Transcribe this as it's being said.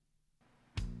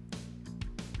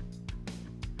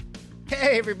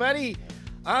Hey, everybody.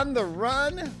 On the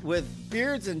run with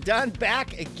Beards and Dunn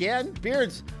back again.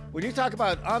 Beards, when you talk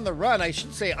about on the run, I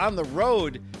should say on the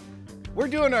road. We're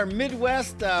doing our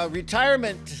Midwest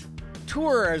retirement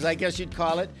tour, as I guess you'd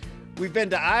call it. We've been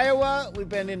to Iowa. We've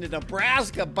been into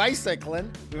Nebraska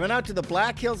bicycling. We went out to the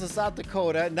Black Hills of South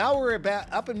Dakota. Now we're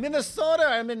up in Minnesota.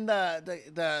 I'm in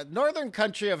the northern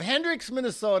country of Hendricks,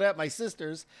 Minnesota at my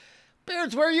sister's.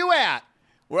 Beards, where are you at?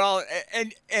 Well,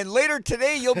 and later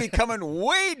today, you'll be coming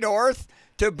way north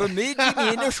to Bemidji,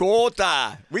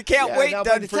 Minnesota. We can't wait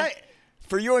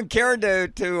for you and Karen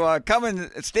to come and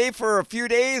stay for a few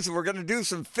days. We're going to do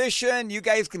some fishing. You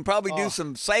guys can probably do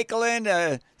some cycling.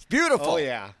 It's beautiful. Oh,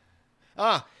 yeah.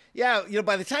 Yeah,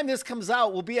 by the time this comes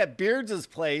out, we'll be at Beards'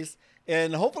 place,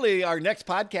 and hopefully our next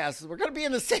podcast, we're going to be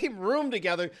in the same room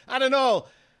together. I don't know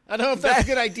if that's a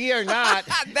good idea or not.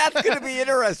 That's going to be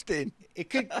interesting. It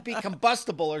could be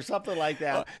combustible or something like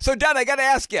that. So, Don, I got to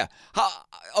ask you.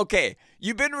 Okay,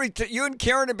 you and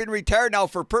Karen have been retired now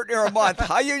for pretty near a month.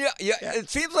 It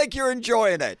seems like you're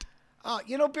enjoying it.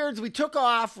 Beards, we took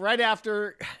off right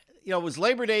after, it was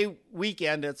Labor Day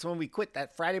weekend. It's when we quit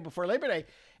that Friday before Labor Day.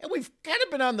 And we've kind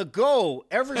of been on the go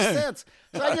ever since.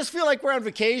 So I just feel like we're on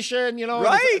vacation,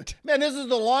 Right. Man, this is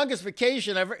the longest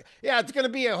vacation ever. Yeah, it's going to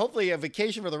be hopefully a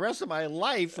vacation for the rest of my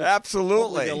life.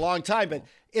 Absolutely. A long time. But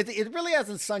it really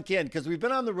hasn't sunk in because we've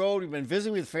been on the road. We've been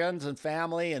visiting with friends and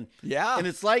family. And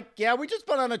it's like, we just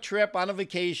been on a trip, on a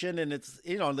vacation. And it's,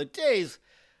 the days,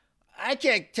 I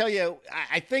can't tell you,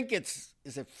 I think is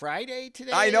it Friday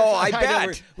today? I know, I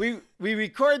bet. We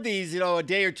record these, a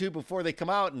day or two before they come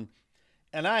out,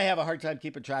 and I have a hard time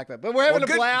keeping track of it. But we're having a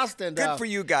blast. And good for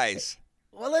you guys.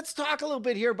 Well, let's talk a little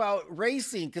bit here about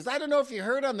racing, because I don't know if you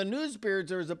heard on the news, Beards,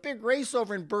 there was a big race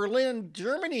over in Berlin,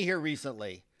 Germany here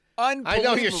recently. Unbelievable.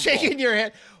 I know you're shaking your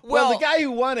head. Well, the guy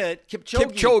who won it,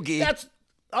 Kipchoge.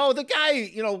 The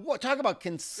guy, talk about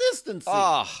consistency.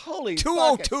 Oh, holy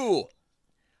 202.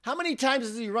 How many times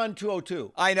does he run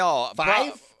 202? I know.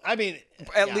 5? I mean,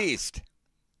 at least.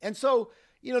 And so,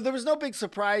 there was no big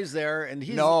surprise there. And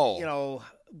he's,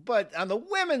 but on the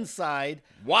women's side,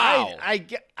 wow,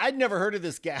 I'd never heard of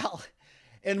this gal.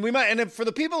 And for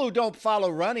the people who don't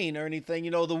follow running or anything,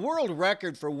 the world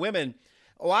record for women.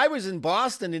 I was in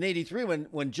Boston in '83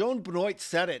 when Joan Benoit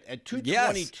set it at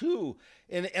 2:22,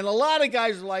 and a lot of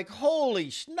guys are like, "Holy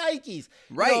shnikes!"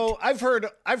 Right? I've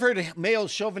heard male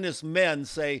chauvinist men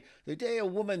say, "The day a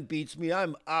woman beats me,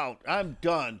 I'm out. I'm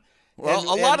done."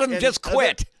 Well, a lot of them just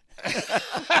quit.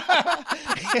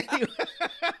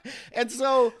 And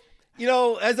so,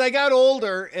 as I got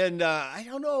older, and I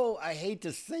don't know, I hate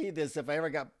to say this, if I ever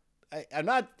got.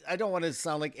 I don't want to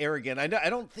sound like arrogant. I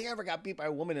don't think I ever got beat by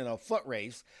a woman in a foot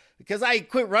race because I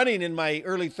quit running in my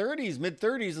early 30s, mid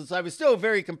 30s. And so I was still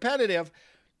very competitive.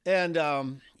 And,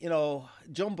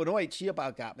 Joan Benoit, she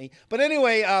about got me. But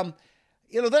anyway, then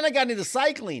I got into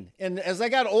cycling. And as I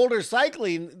got older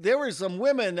cycling, there were some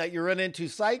women that you run into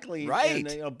cycling. Right.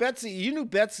 And, Betsy, you knew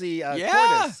Betsy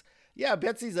Cordes. Yeah,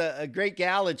 Betsy's a great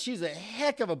gal, and she's a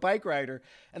heck of a bike rider.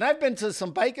 And I've been to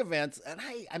some bike events, and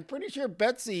I'm pretty sure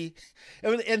Betsy,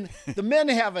 and the men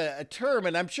have a term,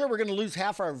 and I'm sure we're going to lose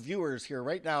half our viewers here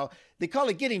right now. They call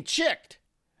it getting chicked.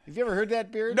 Have you ever heard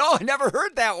that, Beard? No, I never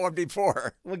heard that one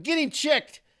before. Well, getting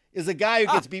chicked is a guy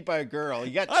who gets beat by a girl.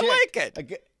 You got chicked. I like it.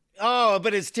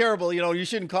 But it's terrible. You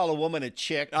shouldn't call a woman a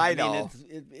chick. I know.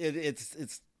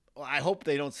 It's I hope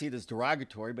they don't see it as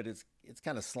derogatory, but it's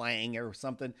kind of slang or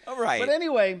something. All right. But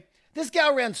anyway, this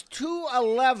gal ran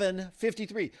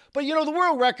 2:11:53. But the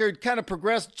world record kind of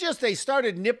progressed. They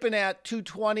started nipping at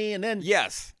 2:20, and then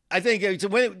I think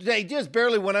they just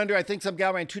barely went under. I think some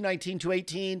gal ran 2:19,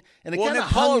 2:18, and then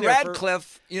Paula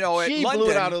Radcliffe, she at London, blew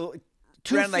it out of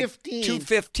 2:15. Ran like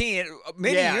 2:15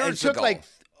 many years ago. It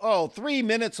took 3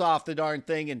 minutes off the darn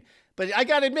thing, But I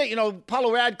got to admit,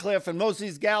 Paula Radcliffe and most of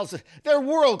these gals, they're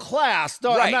world class.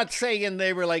 Right. I'm not saying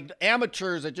they were like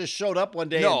amateurs that just showed up one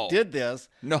day and did this.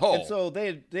 No. And so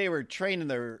they were training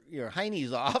their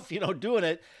heinies off, doing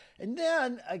it. And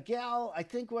then a gal, I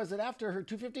think, was it after her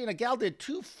 2:15? A gal did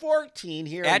 2:14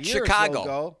 here at Chicago. Or so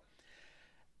ago.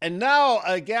 And now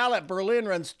a gal at Berlin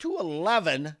runs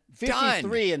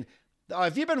 2:11:53. And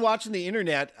if you've been watching the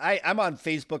internet, I'm on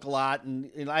Facebook a lot,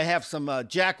 and I have some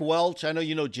Jack Welch. I know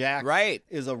you know Jack. Right.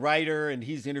 Is a writer, and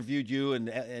he's interviewed you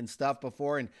and stuff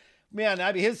before. And, man,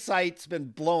 his site's been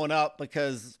blowing up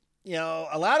because,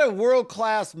 a lot of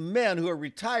world-class men who are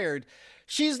retired,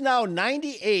 she's now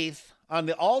 98th on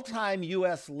the all-time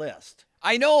U.S. list.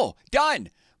 I know. Don,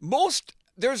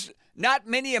 there's not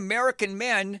many American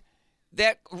men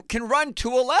that can run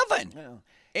 2:11.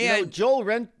 And Joel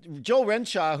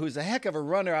Renshaw, who's a heck of a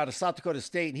runner out of South Dakota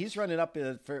State, and he's running up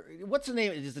for what's the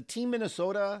name? Is it Team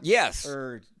Minnesota? Yes.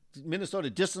 Or Minnesota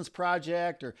Distance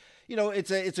Project, or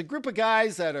it's a group of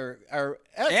guys that are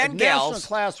and national gals.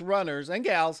 class runners and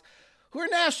gals who are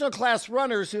national class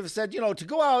runners who have said, to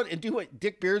go out and do what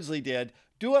Dick Beardsley did,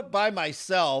 do it by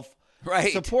myself,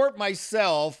 right? Support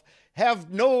myself.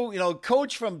 Have no,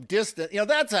 coach from distance.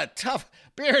 That's a tough,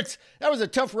 Beards. That was a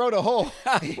tough road to hoe.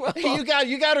 Well, you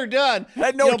got her done.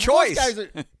 Had no choice. Guys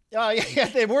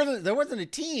there wasn't a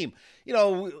team.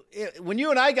 When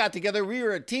you and I got together, we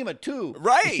were a team of two.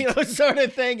 Right. Sort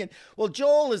of thing. And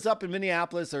Joel is up in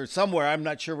Minneapolis or somewhere. I'm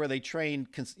not sure where they train.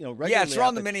 Regularly. Yeah, it's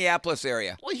around the Minneapolis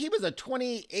area. Well, he was a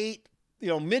 28,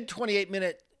 mid 28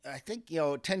 minute. I think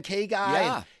 10K guy.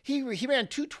 Yeah. He ran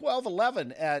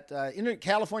 2:12:11 at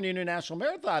California International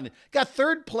Marathon. Got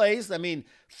third place. I mean,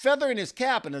 feather in his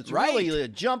cap, and it's really a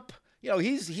jump.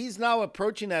 He's now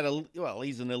approaching that.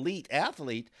 He's an elite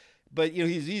athlete, but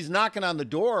he's knocking on the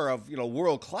door of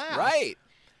world class. Right.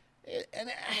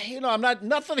 And I'm not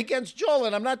nothing against Joel,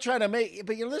 and I'm not trying to make.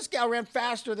 But this guy ran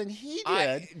faster than he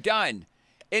did. Done.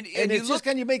 And it just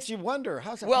kind of makes you wonder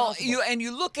how's that possible?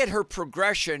 you look at her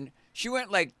progression. She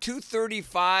went like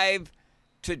 2:35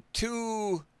 to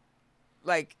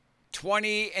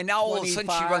 2:20, and now all of a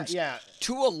sudden she runs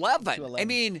 2:11. I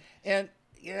mean, and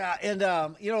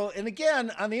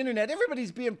again on the internet,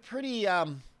 everybody's being pretty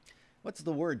what's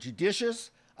the word? Judicious.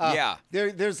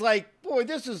 There's like, boy,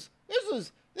 this is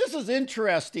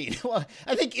interesting. Well,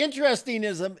 I think interesting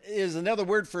is another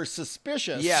word for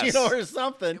suspicious, or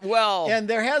something. Well, and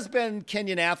there has been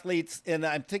Kenyan athletes, and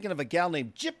I'm thinking of a gal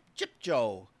named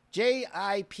Jipco.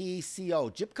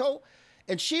 Jipco, Jipco,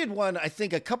 and she had won, I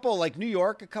think, a couple, like New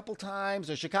York a couple times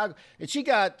or Chicago, and she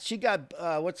got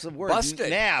what's the word?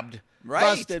 Busted. Nabbed. Right.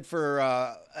 Busted for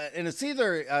and it's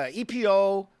either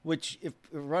EPO, which if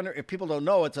people don't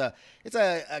know, it's a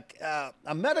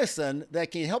medicine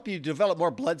that can help you develop more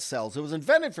blood cells. It was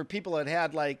invented for people that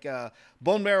had like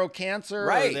bone marrow cancer,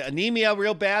 right, or the anemia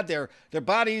real bad. Their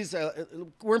bodies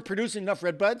weren't producing enough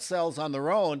red blood cells on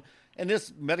their own. And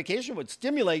this medication would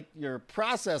stimulate your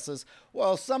processes.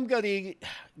 Well, somebody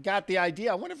got the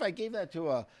idea. I wonder if I gave that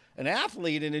to an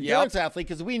athlete, an endurance athlete,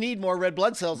 because we need more red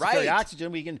blood cells to carry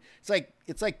oxygen.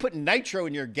 It's like putting nitro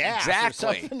in your gas.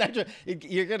 Exactly. Or something.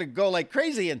 You're gonna go like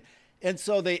crazy, and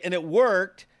so it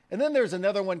worked. And then there's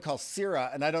another one called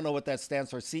CERA, and I don't know what that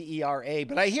stands for, CERA.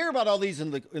 But I hear about all these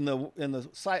in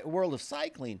the world of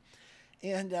cycling.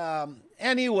 And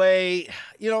anyway,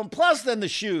 plus then the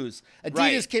shoes.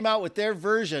 Adidas came out with their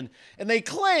version, and they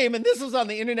claim, and this was on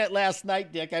the internet last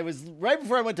night, Dick. I was right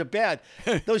before I went to bed.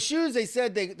 Those shoes, they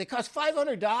said they cost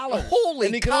 $500.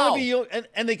 Holy cow!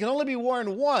 And they can only be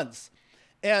worn once,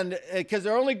 and because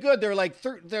they're only good, they're like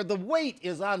the weight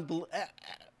is on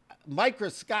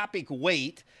microscopic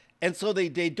weight, and so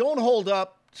they don't hold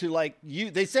up to like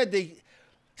you. They said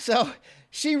so.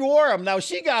 She wore them. Now,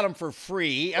 she got them for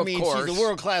free. I mean, she's a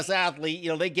world-class athlete.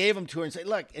 They gave them to her and said,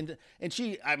 look, and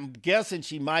she, I'm guessing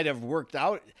she might have worked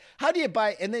out. How do you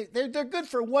buy, and they're good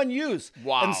for one use.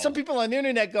 Wow. And some people on the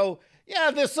internet go,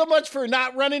 yeah, there's so much for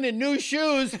not running in new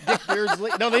shoes. Dick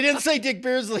Beardsley. No, they didn't say Dick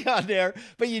Beardsley on there,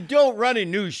 but you don't run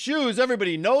in new shoes.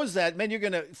 Everybody knows that. Man, you're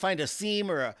going to find a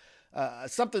seam or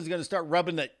something's going to start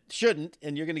rubbing that shouldn't,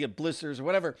 and you're going to get blisters or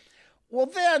whatever. Well,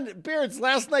 then, Beards,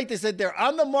 last night they said they're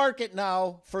on the market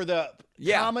now for the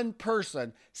common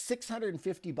person,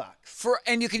 $650.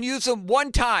 And you can use them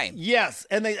one time. Yes,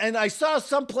 and I saw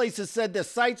some places said the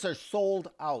sites are sold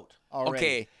out already.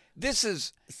 Okay, this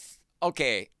is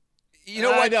okay. You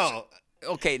know what? I know.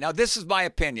 Okay, now this is my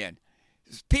opinion.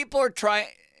 People are trying.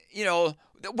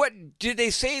 What did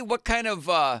they say? What kind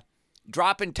of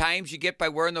drop in times you get by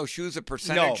wearing those shoes, a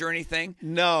percentage or anything?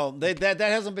 No, that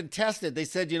hasn't been tested. They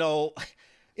said,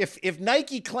 if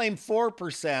Nike claimed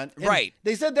 4%, right?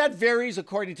 They said that varies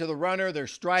according to the runner, their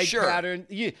stride pattern.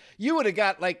 You would have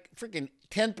got like freaking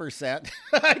 10%,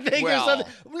 I think, or something.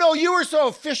 No, you were so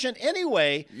efficient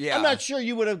anyway. Yeah. I'm not sure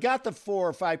you would have got the 4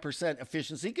 or 5%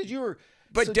 efficiency because you were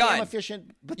so done. damn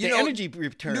efficient. But the energy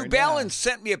return. New Balance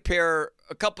sent me a pair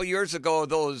a couple years ago of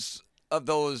those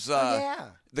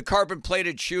the carbon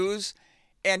plated shoes.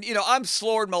 And, I'm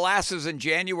slower than molasses in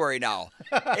January now.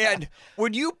 And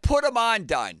when you put them on,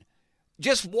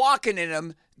 just walking in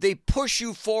them, they push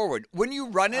you forward. When you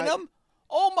run in them,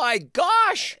 oh my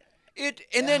gosh.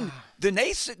 Then the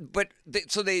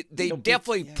they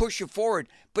definitely push you forward.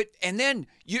 And then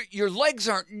your legs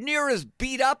aren't near as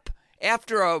beat up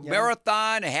after a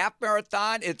marathon, a half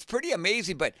marathon. It's pretty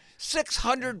amazing. But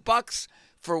 $600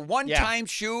 for one-time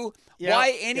shoe.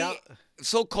 Why any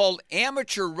so-called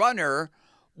amateur runner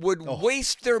would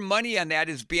waste their money on that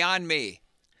is beyond me.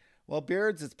 Well,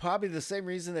 Beards, it's probably the same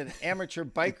reason that amateur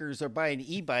bikers are buying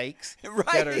e-bikes. Right.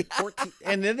 That are 14,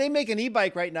 and then they make an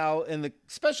e-bike right now, and the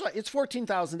special it's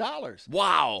 $14,000.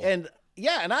 Wow. And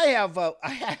yeah, and I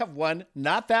have one,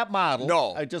 not that model.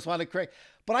 No. I just want to correct.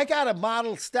 But I got a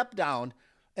model step down,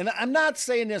 and I'm not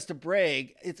saying this to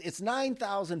brag. It's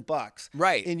 $9,000.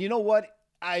 Right. And you know what?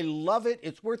 I love it.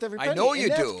 It's worth every penny. I know you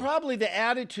and do. That's probably the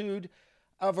attitude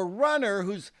of a runner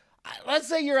who's, let's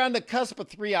say you're on the cusp of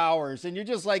 3 hours, and you're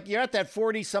just like, you're at that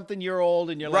 40-something-year-old,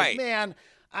 and you're right. like, man,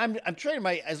 I'm training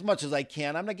as much as I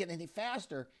can. I'm not getting any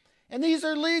faster. And these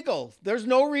are legal. There's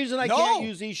no reason I can't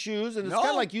use these shoes. And it's kind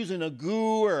of like using a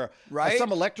goo or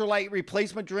some electrolyte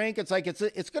replacement drink. It's like,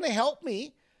 it's going to help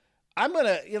me. I'm going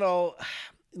to,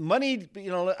 money,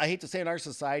 I hate to say in our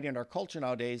society and our culture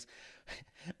nowadays,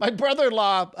 my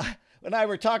brother-in-law and I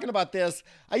were talking about this.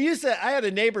 I had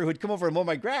a neighbor who'd come over and mow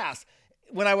my grass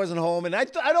when I wasn't home. And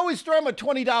I'd always throw him a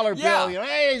 $20 bill.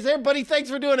 Hey, is there, buddy? Thanks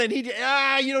for doing it.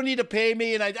 And you don't need to pay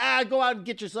me. And I'd go out and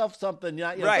get yourself something. Go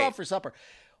out for supper.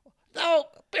 No,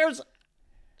 Bears,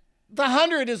 the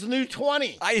 100 is the new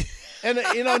 20. And,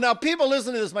 now people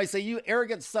listening to this might say, you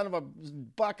arrogant son of a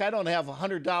buck, I don't have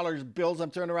 $100 bills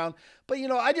I'm turning around. But,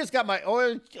 I just got my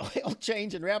oil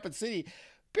change in Rapid City.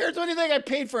 Bears, what do you think I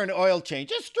paid for an oil change?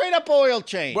 Just straight up oil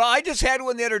change. Well, I just had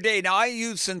one the other day. Now, I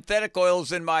use synthetic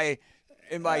oils in my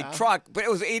truck, but it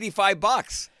was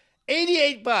 $85.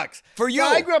 $88. For you. Now,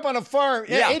 I grew up on a farm.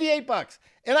 Yeah. $88.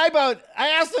 And I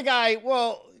asked the guy,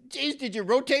 well, geez, did you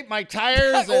rotate my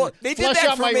tires and they did flush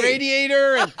that out for my me.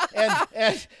 radiator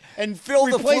and fill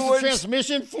the replace fluids. the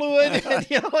transmission fluid? And,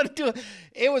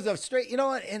 it was a straight,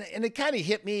 and it kind of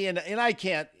hit me, and I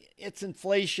can't. It's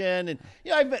inflation, and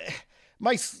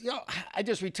I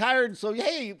just retired, so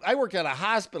hey, I work at a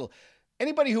hospital.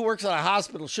 Anybody who works at a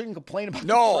hospital shouldn't complain about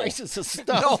the prices of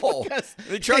stuff. No,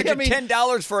 they charge you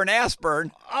 $10 for an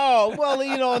aspirin. Oh, well,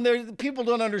 and people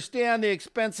don't understand the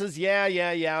expenses.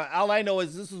 Yeah. All I know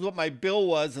is this is what my bill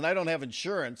was, and I don't have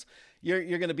insurance.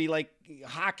 You're going to be like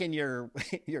hawking your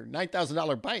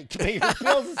 $9,000 bike to pay your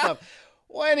bills and stuff.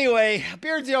 Well, anyway,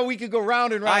 Beards, we could go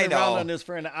round and round and round on this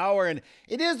for an hour, and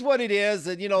it is what it is.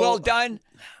 And well done.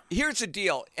 Here's the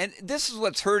deal, and this is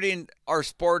what's hurting our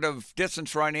sport of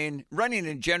distance running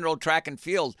in general, track and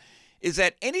field, is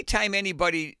that anytime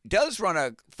anybody does run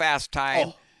a fast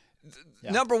time,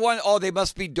 number one, they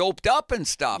must be doped up and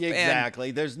stuff. Yeah, exactly.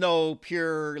 And there's no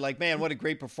pure, man, what a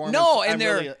great performance. No, and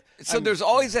there's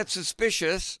always that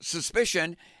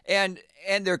suspicion, and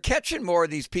they're catching more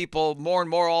of these people more and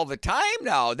more all the time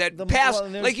now.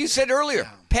 Like you said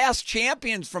earlier, past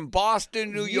champions from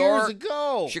Boston, New York,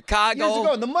 Chicago. Years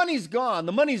ago, and the money's gone.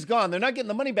 They're not getting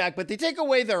the money back, but they take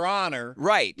away their honor.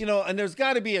 Right. And there's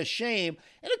got to be a shame.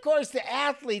 And, of course, the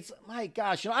athletes, my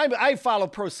gosh, I follow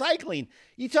pro cycling.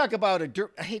 You talk about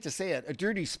I hate to say it, a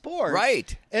dirty sport.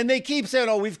 Right. And they keep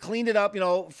saying, we've cleaned it up.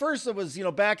 First it was,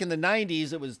 back in the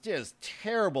 90s, it was just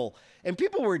terrible. And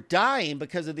people were dying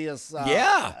because of this.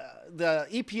 The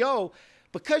EPO,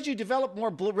 because you develop more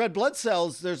red blood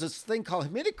cells, there's this thing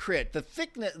called hematocrit, the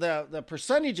thickness, the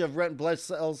percentage of red blood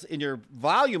cells in your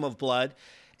volume of blood,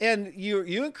 and you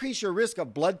increase your risk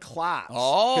of blood clots.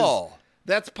 Oh.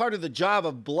 That's part of the job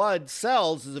of blood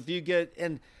cells is if you get,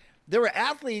 and there were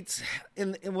athletes,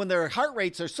 and when their heart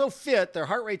rates are so fit, their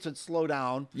heart rates would slow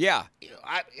down. Yeah.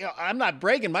 I'm not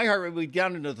bragging. My heart rate would get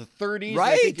down into the 30s.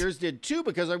 Right. I think yours did too,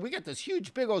 because we got this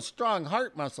huge, big old, strong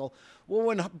heart muscle. Well,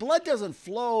 when blood doesn't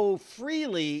flow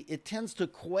freely, it tends to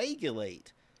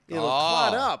coagulate. It'll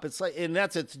clot up. It's like, and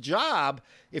that's its job.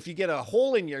 If you get a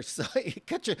hole in your side,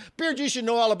 Beard, you should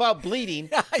know all about bleeding.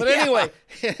 But anyway,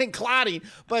 and clotting.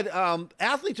 But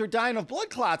athletes are dying of blood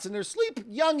clots, and they're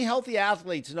young, healthy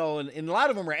athletes, and a lot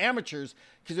of them are amateurs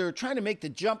because they were trying to make the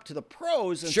jump to the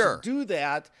pros. And to do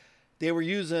that, they were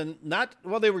using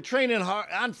they were training hard.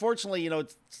 Unfortunately,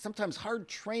 sometimes hard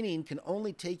training can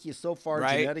only take you so far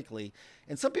genetically,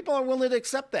 and some people aren't willing to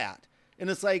accept that. And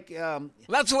it's like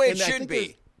that's the way it should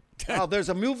be. There's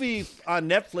a movie on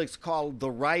Netflix called The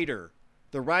Rider,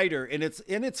 and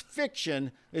it's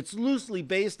fiction. It's loosely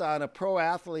based on a pro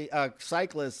athlete,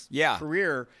 cyclist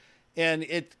career, and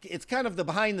it's kind of the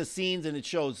behind the scenes, and it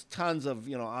shows tons of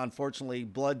unfortunately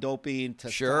blood doping,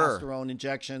 testosterone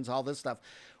injections, all this stuff,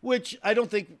 which I don't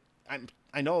think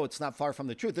I know it's not far from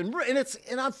the truth, and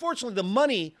unfortunately the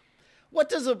money. What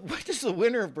does a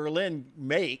winner of Berlin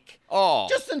make?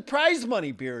 Just in prize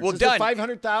money, Beards. Well, is done. It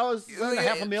 500,000,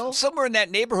 $500,000? Somewhere in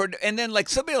that neighborhood. And then like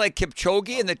somebody like Kipchoge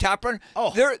in the top run,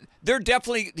 they're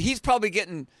definitely, he's probably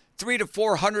getting 300,000 to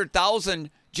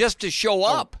 400,000 just to show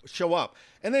up.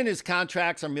 And then his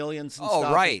contracts are millions and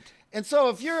stuff. Right. And so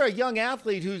if you're a young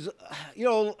athlete who's,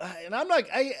 and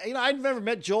I've never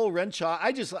met Joel Renshaw.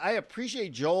 I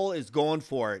appreciate Joel is going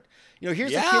for it.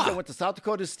 Here's a kid that went to South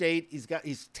Dakota State.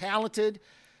 He's talented.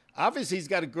 Obviously, he's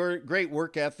got a great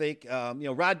work ethic.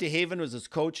 Rod DeHaven was his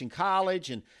coach in college,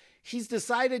 and he's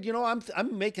decided,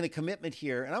 I'm making a commitment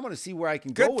here, and I'm going to see where I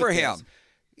can go with this. Good for him.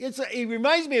 It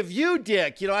reminds me of you,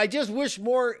 Dick. I just wish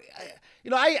more.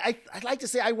 I'd like to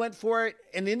say I went for it,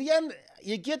 and in the end,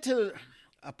 you get to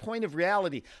a point of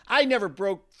reality. I never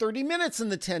broke 30 minutes in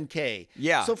the 10K.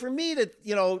 Yeah. So for me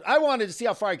I wanted to see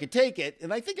how far I could take it,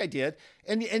 and I think I did.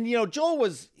 And Joel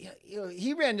was,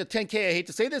 he ran the 10K. I hate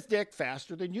to say this, Dick,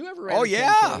 faster than you ever ran. Oh,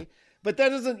 yeah. 10K, but that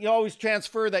doesn't always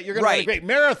transfer that you're going to run a great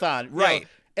marathon. Right.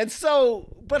 And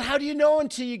so, but how do you know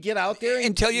until you get out there?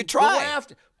 Until you try. Go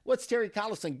after. What's Terry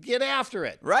Collison? Get after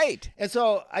it. Right. And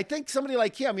so I think somebody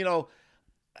like him,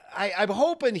 I'm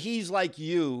hoping he's like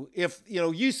you. If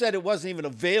you said it wasn't even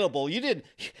available, you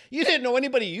didn't know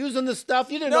anybody using the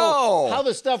stuff. You didn't know how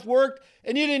the stuff worked,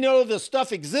 and you didn't know the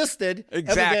stuff existed.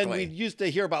 Exactly. Other than we used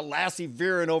to hear about Lassie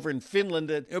Viren over in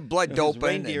Finland. Blood doping.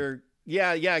 Reindeer.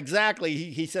 Yeah, exactly.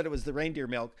 He said it was the reindeer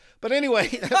milk. But anyway,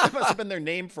 that must have been their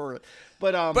name for it.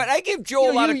 But I give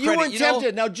Joel a lot of credit. You weren't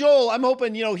tempted. Now, Joel, I'm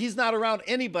hoping he's not around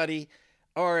anybody.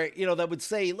 Or, that would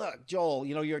say, look, Joel,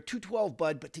 you're a 212,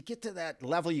 bud, but to get to that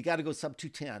level, you got to go sub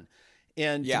 210.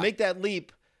 And to make that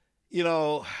leap, we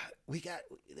can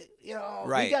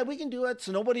do it.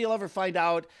 So nobody will ever find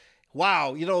out.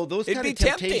 Wow. Those kind of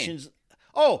temptations. Tempting.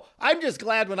 Oh, I'm just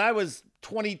glad when I was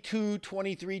 22,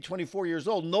 23, 24 years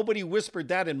old, nobody whispered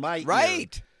that in my ear.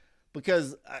 Right.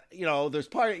 Because, there's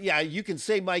you can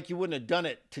say, Mike, you wouldn't have done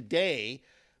it today.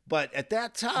 But at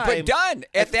that time.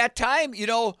 At that time,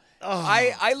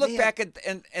 I look back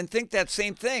and think that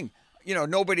same thing.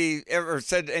 Nobody ever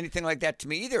said anything like that to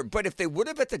me either. But if they would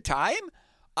have at the time,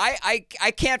 I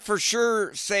can't for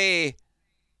sure say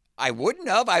I wouldn't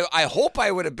have. I hope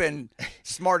I would have been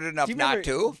smart enough not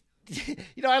to.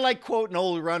 I like quoting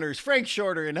old runners, Frank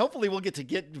Shorter, and hopefully we'll get to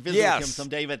visit with him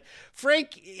someday. But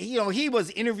Frank, he was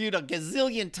interviewed a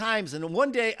gazillion times, and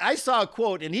one day I saw a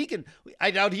quote, and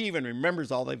I doubt he even remembers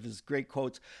all of his great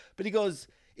quotes, but he goes,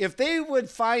 if they would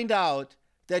find out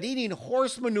that eating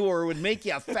horse manure would make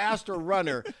you a faster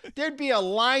runner, there'd be a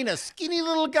line of skinny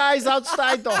little guys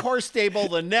outside the horse stable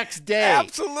the next day.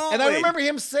 Absolutely. And I remember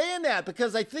him saying that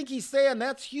because I think he's saying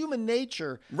that's human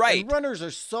nature. Right. And runners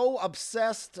are so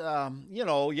obsessed,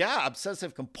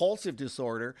 obsessive compulsive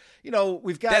disorder.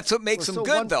 That's what makes them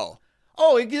good, though.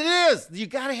 Oh, it is. You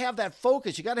got to have that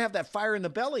focus. You got to have that fire in the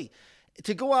belly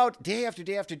to go out day after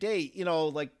day after day,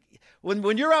 like,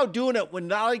 when you're out doing it, when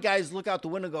a lot of guys look out the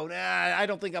window and go, I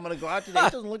don't think I'm going to go out today.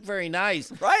 It doesn't look very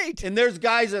nice. Right. And there's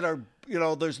guys that are,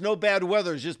 there's no bad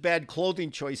weather. It's just bad clothing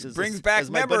choices. Brings back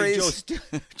memories.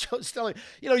 Joe Stelling.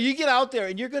 You get out there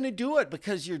and you're going to do it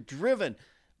because you're driven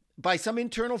by some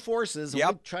internal forces.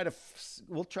 Yep.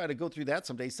 We'll try to go through that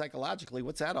someday psychologically.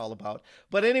 What's that all about?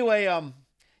 But anyway,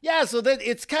 so that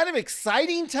it's kind of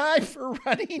exciting time for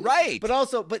running. Right. But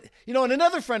and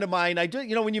another friend of mine,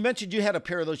 when you mentioned you had a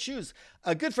pair of those shoes,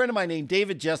 a good friend of mine named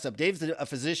David Jessup. Dave's a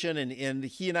physician, and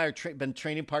he and I are been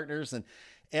training partners, and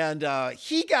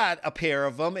he got a pair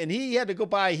of them, and he had to go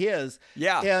buy his.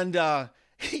 Yeah. And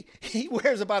he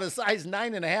wears about a size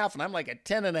 9.5, and I'm like a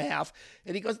 10.5,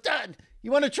 and he goes, Dad,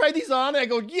 you want to try these on? And I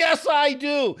go, yes, I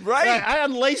do. Right. And I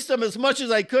unlaced them as much as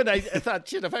I could. I thought,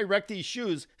 shit, if I wreck these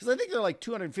shoes, because I think they're like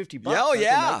 $250. Oh,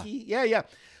 yeah. Yeah.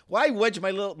 Well, I wedged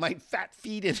my fat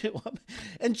feet into them,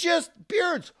 and just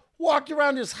Beards walked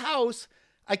around his house.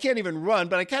 I can't even run,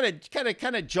 but I kind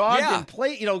of jogged and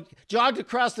played, jogged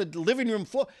across the living room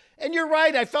floor. And you're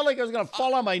right. I felt like I was going to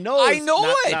fall on my nose. I know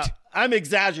it. I'm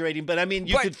exaggering, but I mean,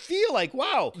 you could feel like,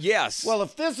 wow. Yes. Well,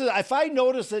 if I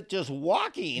notice it just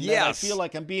walking, then I feel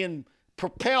like I'm being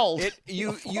propelled.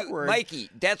 Mikey,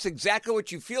 that's exactly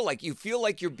what you feel like. You feel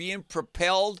like you're being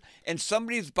propelled, and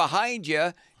somebody's behind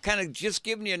you, kind of just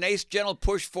giving you a nice, gentle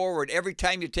push forward every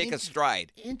time you take a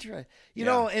stride. Interesting.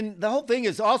 And the whole thing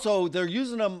is also they're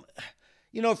using them.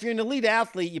 If you're an elite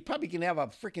athlete, you probably can have a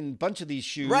freaking bunch of these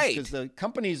shoes, right? Because the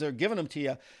companies are giving them to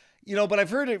you. But I've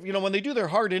heard it, when they do their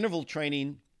hard interval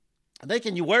training,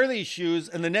 you wear these shoes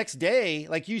and the next day,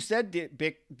 like you said,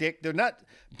 Dick, they're not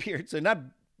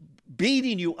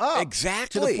beating you up.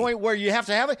 Exactly. To the point where you have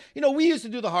to have it. We used to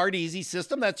do the hard, easy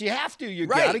system. That's you have to. You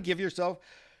got to give yourself.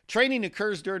 Training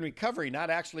occurs during recovery, not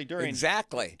actually during.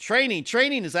 Exactly. Training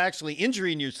is actually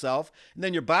injuring yourself, and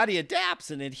then your body adapts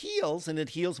and it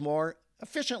heals more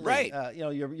efficiently. Right.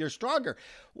 You're stronger.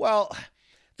 Well,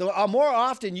 the more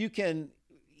often you can,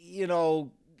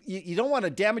 you don't want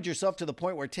to damage yourself to the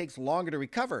point where it takes longer to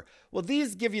recover. Well,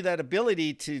 these give you that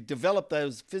ability to develop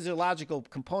those physiological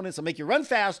components that make you run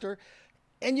faster,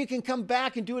 and you can come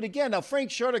back and do it again. Now,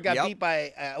 Frank Shorter got beat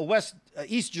by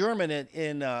East German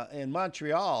in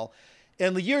Montreal,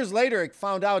 and years later, it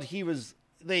found out he was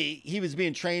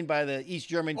being trained by the East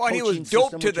German coaching system. He was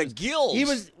doped to the gills.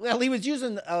 He was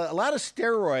using a lot of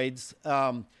steroids.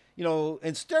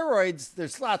 And steroids,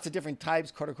 there's lots of different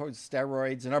types,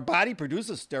 corticosteroids, and our body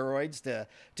produces steroids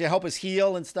to help us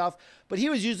heal and stuff. But he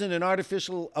was using an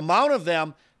artificial amount of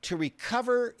them to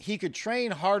recover. He could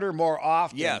train harder more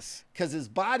often. Yes. Because his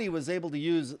body was able to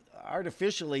use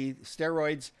artificially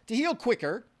steroids to heal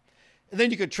quicker. And then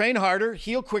you could train harder,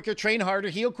 heal quicker, train harder,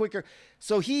 heal quicker.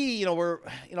 So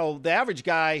the average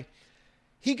guy,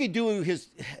 he could do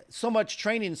so much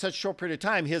training in such a short period of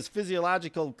time. His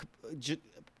physiological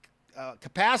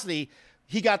capacity,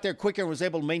 he got there quicker and was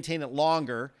able to maintain it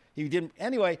longer. He didn't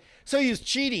anyway. So he was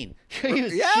cheating.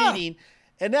 Cheating,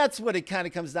 and that's what it kind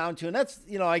of comes down to. And that's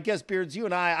I guess, Beards, you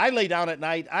and I lay down at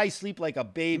night. I sleep like a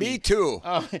baby. Me too.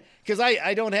 Because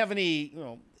I don't have any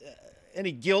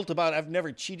guilt about it. I've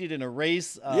never cheated in a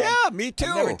race. Me too.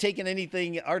 I've never taken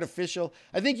anything artificial.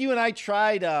 I think you and I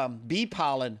tried bee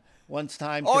pollen once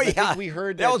time. Oh, I yeah. think we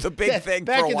heard that was a big thing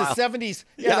back for a in while. the 70s.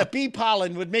 Yeah, the bee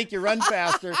pollen would make you run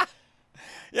faster.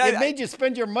 It made you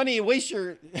spend your money and waste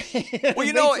your.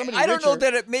 Well, I don't know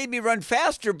that it made me run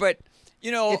faster, but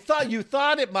you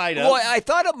thought it might have. Well, I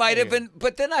thought it might have,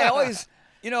 but then I always,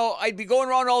 I'd be going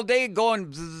around all day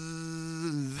going.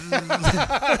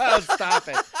 Stop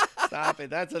it.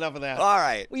 That's enough of that. All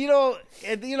right. Well,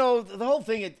 the whole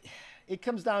thing. It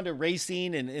comes down to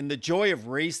racing and the joy of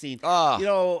racing.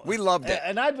 We loved it.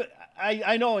 And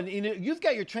I know, and you've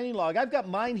got your training log. I've got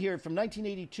mine here from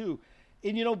 1982.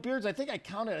 And Beards, I think I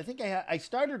counted. I think I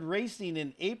started racing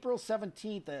in April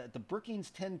 17th at the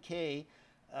Brookings 10K,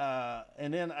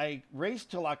 and then I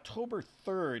raced till October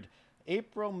 3rd.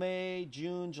 April, May,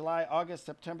 June, July, August,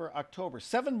 September, October.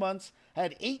 7 months. I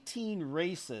had 18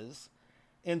 races,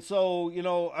 and so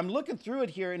I'm looking through it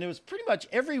here, and it was pretty much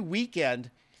every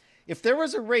weekend. If there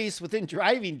was a race within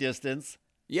driving distance,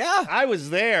 I was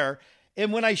there.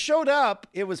 And when I showed up,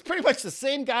 it was pretty much the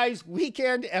same guys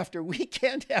weekend after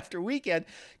weekend after weekend,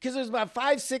 because there's about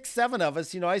 5, 6, 7 of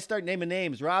us. I start naming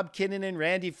names: Rob Kinnunen,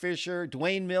 Randy Fisher,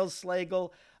 Dwayne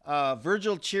Mills-Slagle,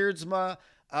 Virgil Cheerdsma.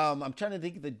 I'm trying to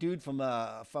think of the dude from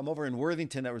over in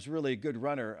Worthington that was really a good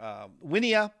runner.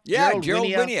 Winia. Yeah, Gerald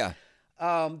Winia.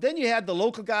 Then you had the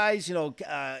local guys,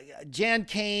 Jan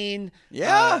Kane,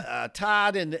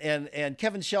 Todd, and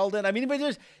Kevin Sheldon. I mean, but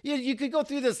there's you could go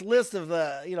through this list of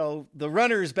the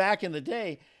runners back in the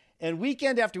day, and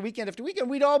weekend after weekend after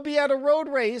weekend, we'd all be at a road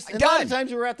race. And a lot of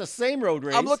times we were at the same road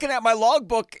race. I'm looking at my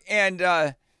logbook, and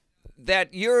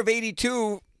that year of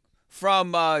 '82,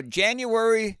 from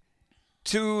January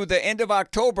to the end of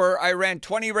October, I ran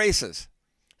 20 races.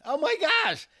 Oh my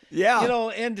gosh! Yeah,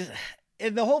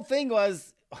 And the whole thing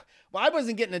was, I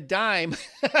wasn't getting a dime.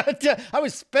 I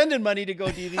was spending money to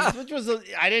go do these, which was,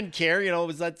 I didn't care.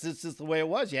 That's just the way it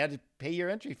was. You had to pay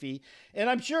your entry fee. And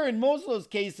I'm sure in most of those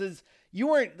cases,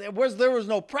 there was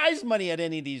no prize money at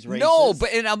any of these races. No,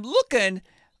 and I'm looking,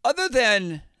 other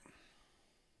than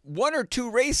 1 or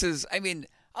 2 races, I mean,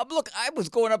 I was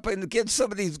going up against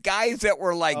some of these guys that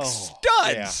were like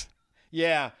studs.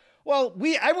 Yeah. Well,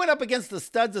 I went up against the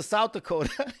studs of South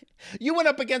Dakota. You went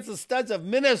up against the studs of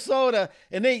Minnesota,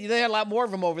 and they had a lot more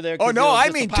of them over there. Oh no,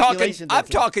 I'm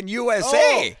talking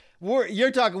USA.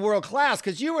 You're talking world class,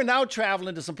 because you were now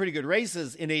traveling to some pretty good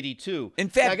races in '82. In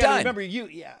fact, I got to remember you.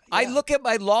 Yeah. I look at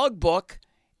my logbook,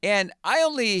 and I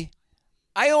only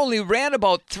ran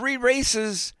about 3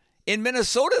 races in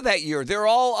Minnesota that year. They're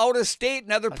all out of state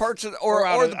and other parts of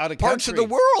parts of the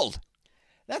world.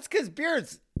 That's because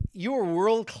Beards, you were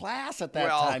world class at that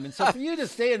time, and so for you to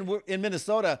stay in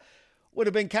Minnesota would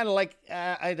have been kind of like,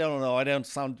 I don't know, I don't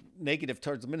sound negative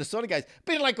towards the Minnesota guys,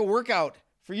 but like a workout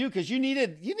for you, because you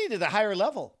needed a higher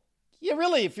level. Yeah,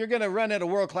 really, if you're going to run at a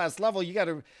world class level, you got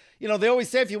to, they always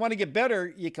say if you want to get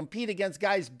better, you compete against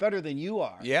guys better than you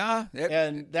are. Yeah,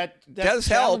 and that does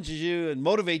challenges help. you and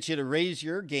motivates you to raise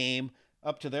your game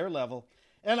up to their level.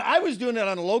 And I was doing it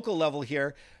on a local level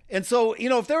here. And so,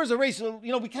 if there was a race,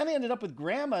 we kind of ended up with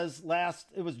Grandma's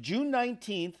it was June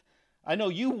 19th. I know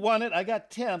you won it. I got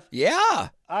 10th. Yeah.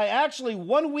 I actually,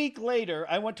 1 week later,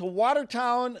 I went to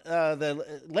Watertown,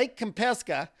 the Lake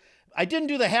Kempeska. I didn't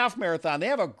do the half marathon. They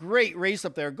have a great race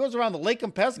up there. It goes around the Lake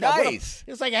Kempeska. Nice.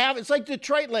 It's like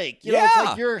Detroit Lake. It's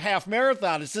like your half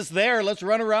marathon. It's just there. Let's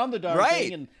run around the darn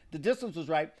thing. And the distance was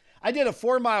right. I did a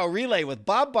 4-mile relay with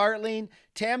Bob Bartling,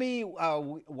 Tammy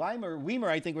Weimer,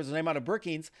 I think was the name, out of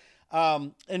Brookings,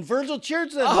 and Virgil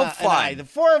Cheerson and I, the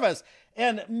four of us.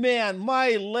 And man,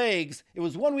 my legs, it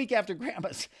was 1 week after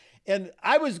Grandma's. And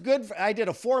I was good. I did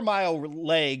a 4-mile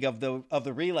leg of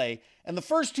the relay, and the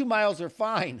first 2 miles are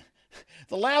fine.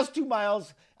 The last 2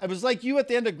 miles, I was like you at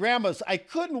the end of Grandma's. I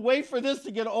couldn't wait for this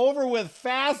to get over with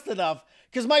fast enough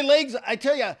because my legs, I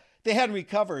tell you, they hadn't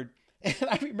recovered. And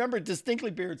I remember distinctly,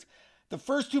 Beards, the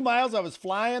first 2 miles I was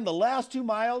flying. The last 2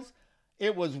 miles,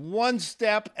 it was one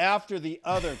step after the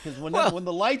other because when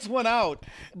the lights went out,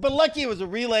 but lucky it was a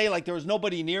relay, like there was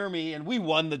nobody near me, and we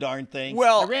won the darn thing.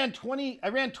 Well, I ran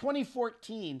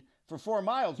 2014 for 4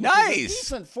 miles. Which nice. Was a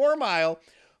decent 4-mile,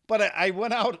 but I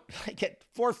went out like at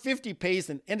 4:50 pace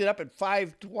and ended up at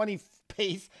 5:20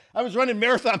 pace. I was running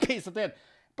marathon pace at that.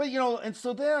 But, and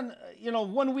so then,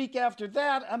 1 week after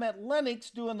that, I'm at Lenox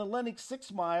doing the Lenox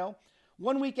 6-mile.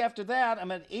 1 week after that,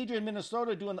 I'm at Adrian,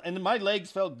 Minnesota and my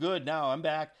legs felt good now. I'm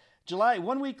back.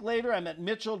 1 week later, I'm at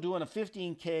Mitchell doing a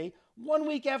 15K. 1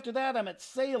 week after that, I'm at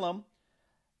Salem.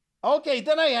 Okay,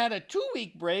 then I had a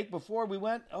 2-week break before we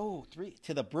went,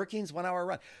 to the Brookings 1-hour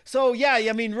run. So, yeah,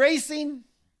 I mean, racing,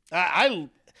 you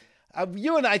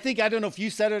and I think, I don't know if you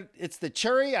said it, it's the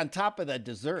cherry on top of the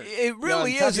dessert. It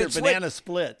really is. It's banana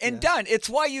split. And done. It's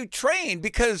why you train,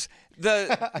 because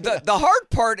the hard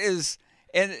part is,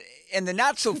 and the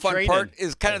not so fun part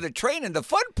is kind of the training. The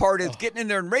fun part is getting in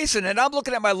there and racing. And I'm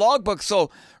looking at my logbook.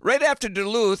 So right after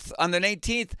Duluth on the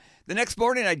 19th, the next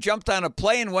morning I jumped on a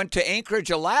plane, went to Anchorage,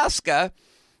 Alaska.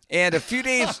 And a few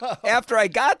days after I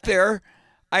got there,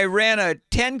 I ran a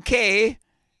 10K.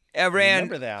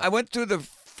 I went through the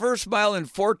first mile in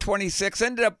 4:26,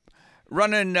 ended up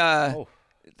running,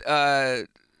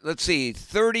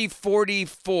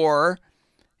 30:44,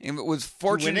 and it was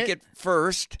fortunate to get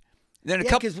first. Then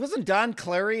because wasn't Don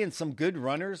Clary and some good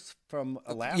runners from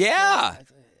Alaska? Yeah.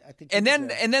 I think and then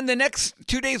the next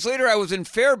 2 days later, I was in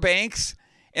Fairbanks,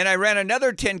 and I ran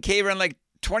another 10K, ran like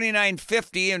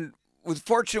 29:50, and was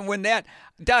fortunate to win that.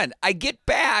 Done. I get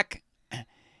back,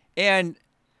 and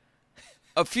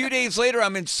a few days later,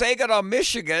 I'm in Saginaw,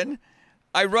 Michigan.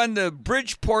 I run the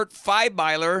Bridgeport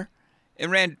 5-miler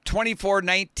and ran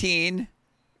 24:19,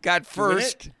 got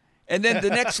first. And then the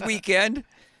next weekend,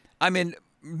 I'm in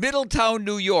Middletown,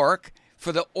 New York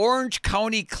for the Orange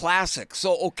County Classic.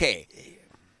 So, okay.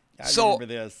 I remember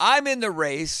this. I'm in the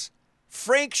race.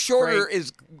 Frank Shorter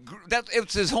it's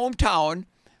his hometown.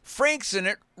 Frank's in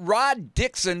it. Rod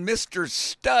Dixon, Mr.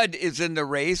 Stud, is in the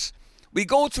race. We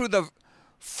go through the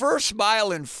first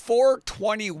mile in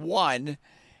 4:21,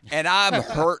 and I'm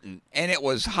hurting, and it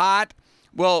was hot.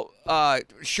 Well,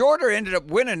 Shorter ended up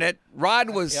winning it. Rod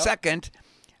was second.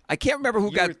 I can't remember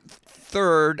who got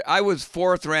third. I was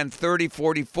fourth, ran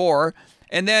 30:44.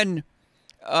 And then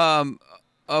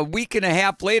a week and a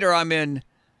half later, I'm in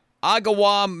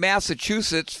Agawam,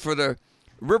 Massachusetts for the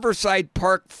Riverside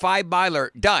Park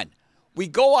 5-miler. Done. We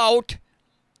go out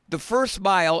the first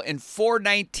mile in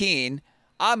 4:19.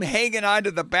 I'm hanging on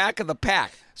to the back of the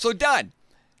pack. So done.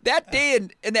 That day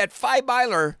in that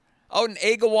 5-miler out in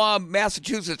Agawam,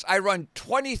 Massachusetts, I run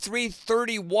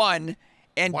 23:31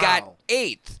 and got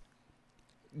 8th.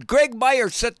 Greg Meyer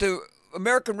set the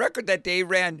American record that day,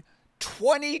 ran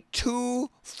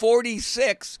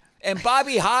 22:46, and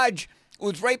Bobby Hodge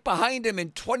was right behind him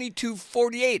in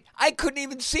 22:48. I couldn't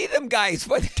even see them guys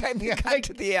by the time we got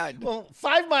to the end. Well,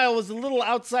 5-mile was a little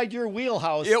outside your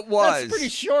wheelhouse. It was. That's pretty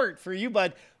short for you,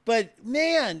 bud. But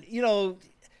man,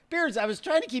 Beards, I was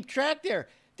trying to keep track there.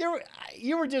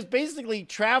 You were just basically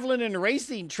traveling and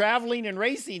racing.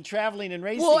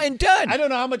 Well, and done. I don't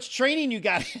know how much training you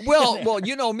got. Well,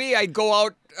 you know me. I'd go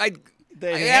out. I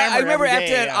remember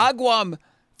after that Agawam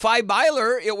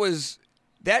 5-miler, it was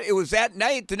that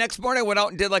night. The next morning, I went out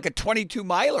and did like a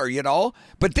 22-miler,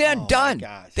 But then done.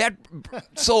 My gosh.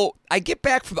 So I get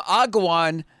back from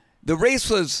Agawam. The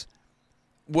race was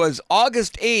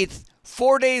August 8th.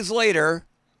 4 days later,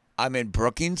 I'm in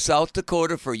Brookings, South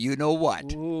Dakota for you know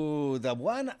what. Ooh, the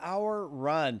 1-hour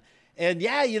run. And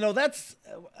yeah, that's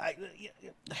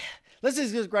let's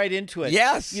just get right into it.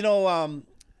 Yes. Bob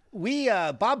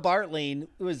Bartling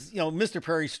was, Mr.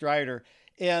 Prairie Strider,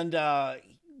 and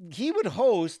he would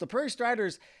host the Prairie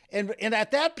Striders. And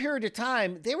at that period of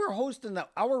time, they were hosting the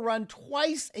hour run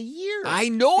twice a year. I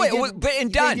know it was,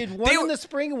 and done. They did one in the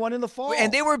spring and one in the fall.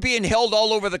 And they were being held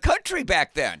all over the country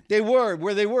back then. They were.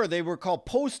 They were called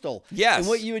Postal. Yes. And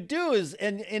what you would do is,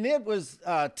 and it was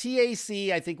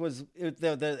TAC, I think was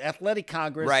the Athletic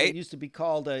Congress. Right. It used to be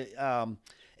called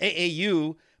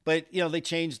AAU. But, they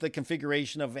changed the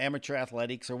configuration of amateur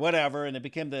athletics or whatever, and it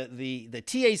became the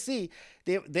TAC.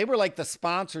 They were like the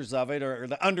sponsors of it or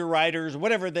the underwriters,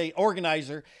 whatever, the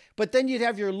organizer. But then you'd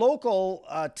have your local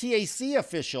TAC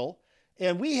official,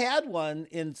 and we had one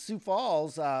in Sioux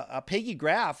Falls, Peggy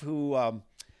Graff, who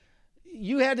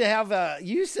you had to have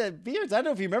you said, Beards, I don't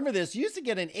know if you remember this, you used to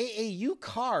get an AAU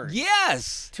card.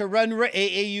 Yes. To run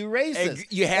AAU races.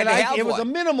 You had to have it was one. a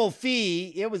minimal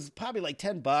fee. It was probably like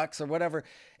 $10 or whatever.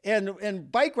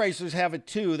 And bike racers have it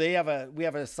too. We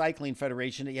have a cycling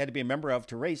federation that you had to be a member of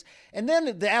to race. And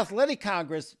then the Athletic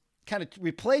Congress kind of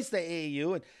replaced the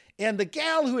AAU. And the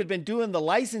gal who had been doing the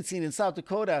licensing in South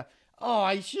Dakota,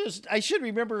 I should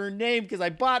remember her name because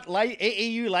I bought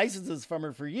AAU licenses from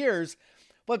her for years.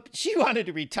 But she wanted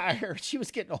to retire. She was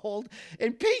getting old.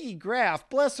 And Peggy Graff,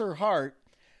 bless her heart,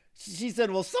 she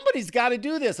said, well, somebody's got to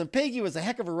do this. And Peggy was a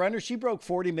heck of a runner. She broke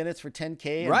 40 minutes for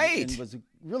 10K. And was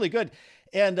really good.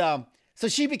 And so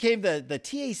she became the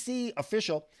TAC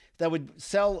official that would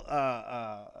sell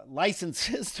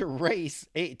licenses to race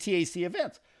TAC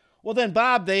events. Well, then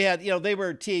Bob, they had, they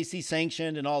were TAC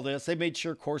sanctioned and all this. They made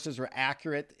sure courses were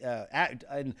accurate.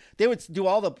 And they would do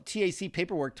all the TAC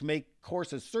paperwork to make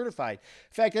courses certified.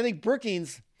 In fact, I think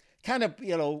Brookings kind of,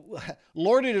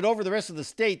 lorded it over the rest of the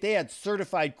state. They had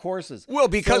certified courses. Well,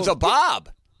 because of Bob.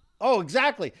 Oh,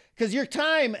 exactly. Because your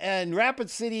time in Rapid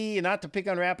City, and not to pick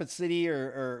on Rapid City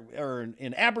or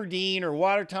in Aberdeen or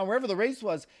Watertown, wherever the race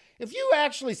was, if you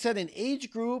actually set an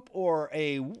age group or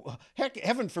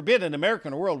heaven forbid, an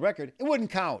American or world record, it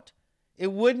wouldn't count.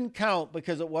 It wouldn't count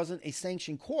because it wasn't a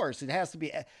sanctioned course. It has to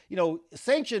be,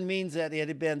 sanctioned means that it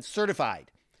had been certified,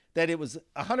 that it was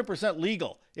 100%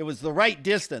 legal. It was the right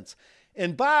distance.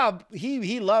 And Bob,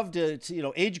 he loved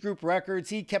to age group records.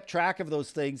 He kept track of those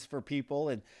things for people,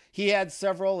 and he had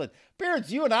several. And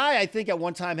Beards, you and I think at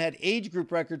one time had age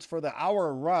group records for the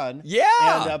hour run.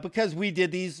 Yeah. And because we did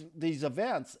these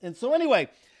events. And so anyway,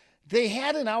 they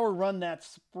had an hour run that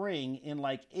spring in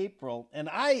like April,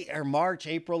 or March,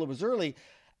 April. It was early.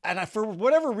 And for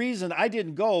whatever reason, I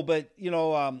didn't go. But,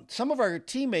 some of our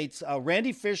teammates,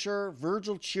 Randy Fisher,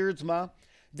 Virgil Cheersma,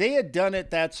 they had done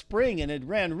it that spring and it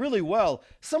ran really well,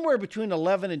 somewhere between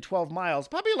 11 and 12 miles,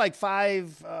 probably like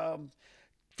 5:15,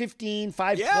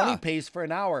 5:20 pace for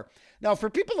an hour. Now, for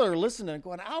people that are listening and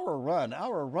going, hour run,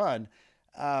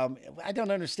 I don't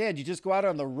understand. You just go out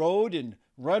on the road and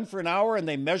run for an hour and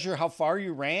they measure how far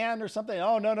you ran or something?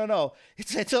 Oh, no.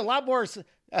 It's a lot more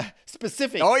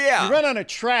specific. Oh, yeah. You run on a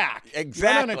track.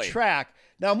 Exactly. You run on a track.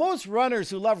 Now, most runners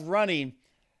who love running,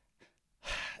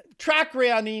 track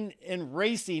running and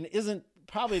racing isn't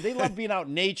probably, they love being out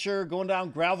in nature, going down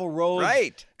gravel roads.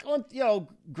 Right. Going,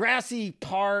 grassy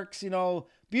parks,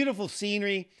 beautiful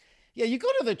scenery. Yeah, you go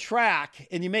to the track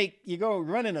and you go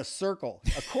run in a circle,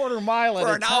 a quarter mile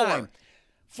at a time.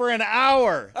 For an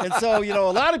hour. And so,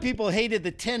 a lot of people hated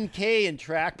the 10K in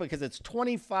track because it's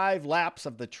 25 laps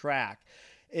of the track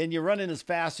and you're running as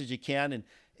fast as you can.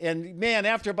 And man,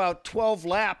 after about 12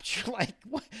 laps, you're like,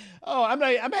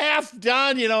 I'm half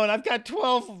done, and I've got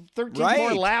 12, 13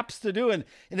 more laps to do. And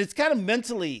it's kind of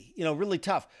mentally, really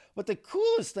tough. But the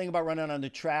coolest thing about running on the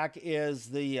track is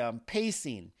the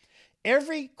pacing.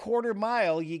 Every quarter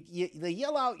mile, they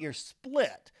yell out your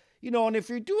split, and if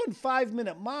you're doing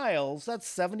 5-minute miles, that's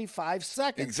 75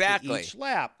 seconds for each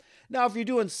lap. Now, if you're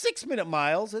doing 6-minute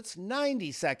miles, it's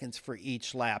 90 seconds for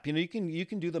each lap. You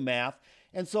can do the math.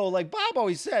 And so, like Bob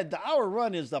always said, the hour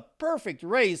run is the perfect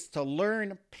race to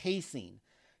learn pacing.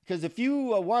 Because if you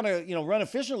want to, run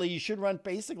efficiently, you should run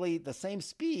basically the same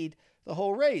speed the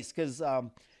whole race. Because,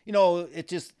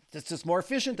 it's just more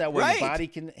efficient that way. Your body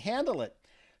can handle it.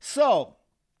 So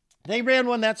they ran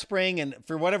one that spring, and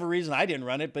for whatever reason, I didn't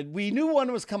run it. But we knew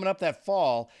one was coming up that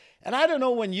fall. And I don't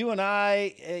know when you and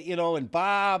I, and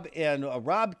Bob and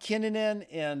Rob Kinnunen,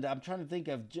 and I'm trying to think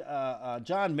of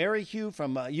John Merrihew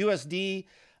from USD,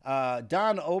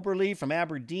 Don Oberle from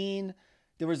Aberdeen.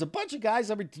 There was a bunch of guys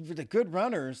that were the good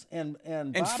runners, and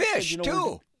Bob Fish said,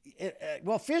 too.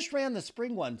 Fish ran the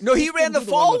spring one. No, he ran the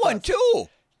fall one too.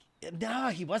 No,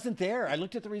 he wasn't there. I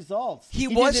looked at the results. He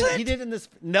wasn't? He did in this.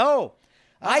 No.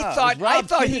 I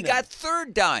thought he got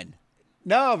third done.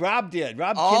 No, Rob did.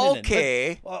 Rob Kinnunen.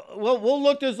 Okay. But, we'll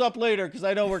look this up later because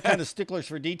I know we're kind of sticklers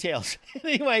for details.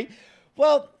 Anyway,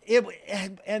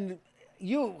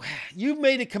 you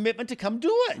made a commitment to come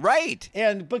do it. Right.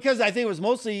 And because I think it was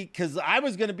mostly because I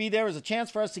was going to be there. It was a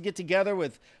chance for us to get together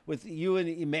with you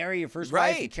and Mary, your first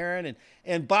wife, and Karen.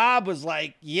 And Bob was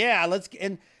like, yeah, let's.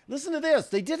 And listen to this.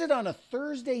 They did it on a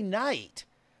Thursday night,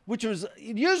 which was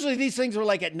usually these things were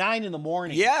like at 9 in the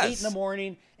morning, Yes. 8 in the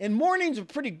morning. And mornings are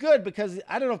pretty good because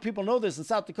I don't know if people know this, in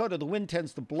South Dakota, the wind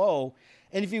tends to blow.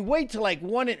 And if you wait till like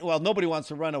nobody wants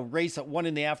to run a race at 1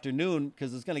 in the afternoon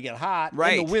because it's going to get hot.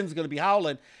 Right. And the wind's going to be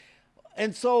howling.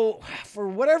 And so for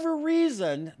whatever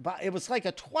reason, it was like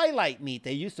a twilight meet.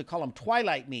 They used to call them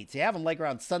twilight meets. They have them like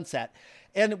around sunset.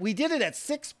 And we did it at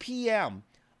 6 p.m.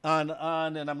 on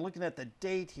and I'm looking at the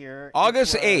date here.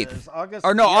 August 8th. August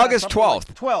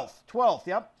 12th. 12th,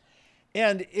 yep.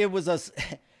 And it was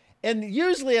and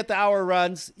usually at the hour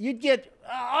runs, you'd get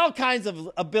all kinds of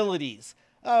abilities.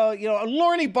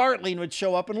 Lorne Bartling would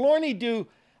show up, and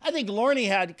I think Lorne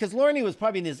had, because Lorne was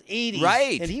probably in his 80s.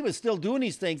 Right. And he was still doing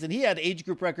these things, and he had age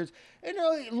group records. And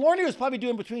Lorne was probably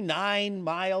doing between 9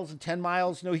 miles and 10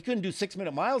 miles. He couldn't do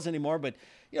 6-minute miles anymore, but,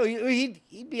 he'd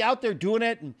be out there doing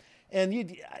it.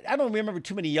 And I don't remember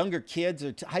too many younger kids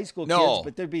or high school kids,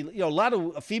 but there'd be, a lot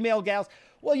of female gals.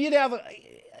 Well, you'd have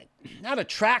not a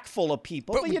track full of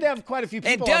people, but you'd have quite a few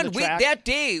people on the track. That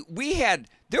day,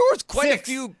 there was quite a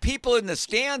few people in the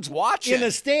stands watching. In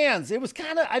the stands. It was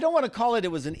kind of, I don't want to call it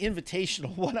was an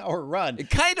invitational 1-hour run. It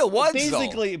kind of was,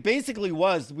 Basically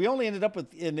was. We only ended up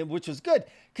which was good.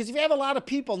 Because if you have a lot of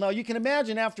people, now you can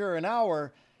imagine after an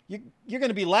hour, you're going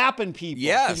to be lapping people.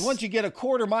 Yes. Because once you get a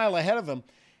quarter mile ahead of them,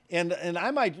 and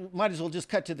I might as well just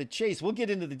cut to the chase. We'll get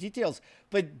into the details.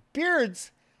 But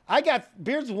Beards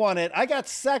won it. I got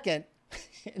second,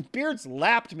 and Beards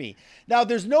lapped me. Now,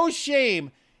 there's no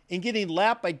shame in getting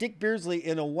lapped by Dick Beardsley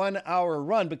in a 1-hour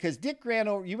run because Dick ran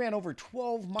over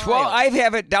 12 miles. I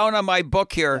have it down on my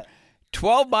book here.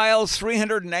 12 miles,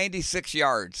 396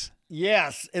 yards.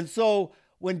 Yes. And so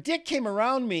when Dick came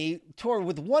around me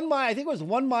with 1 mile, I think it was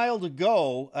 1 mile to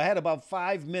go. I had about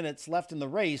 5 minutes left in the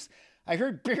race. I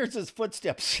heard Beards'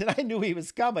 footsteps, and I knew he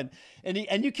was coming.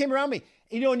 And you came around me.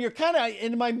 And you're kind of,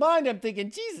 in my mind, I'm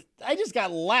thinking, geez, I just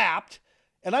got lapped.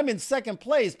 And I'm in second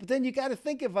place, but then you got to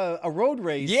think of a road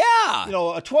race. Yeah.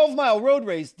 A 12-mile road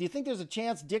race. Do you think there's a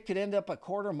chance Dick could end up a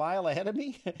quarter mile ahead of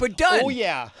me? But Dunn. Oh,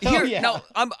 yeah. Now,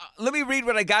 let me read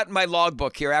what I got in my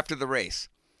logbook here after the race.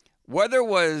 Weather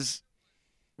was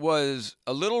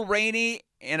a little rainy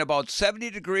and about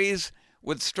 70 degrees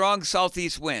with strong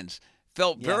southeast winds.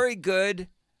 Felt very good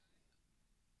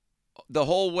the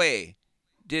whole way.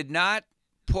 Did not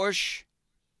push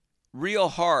real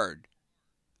hard.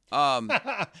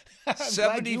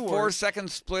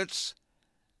 74-second splits.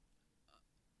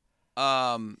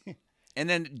 And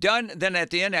then at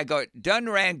the end I go, Dunn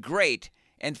ran great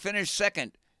and finished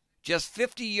second, just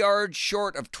 50 yards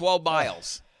short of 12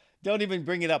 miles. Don't even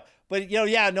bring it up. But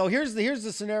here's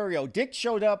the scenario. Dick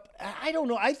showed up. I don't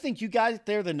know. I think you got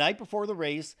there the night before the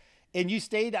race and you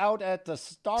stayed out at the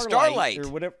Starlight or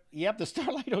whatever. Yep, the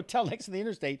Starlight Hotel next to the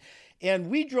interstate. And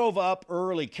we drove up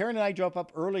early. Karen and I drove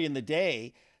up early in the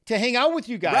day to hang out with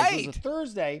you guys. Right. It was a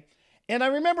Thursday. And I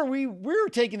remember we were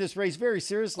taking this race very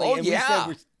seriously. Oh, and we said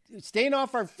we're staying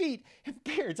off our feet. And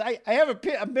Beards, I have a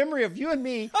memory of you and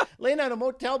me laying on a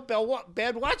motel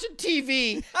bed watching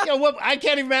TV. I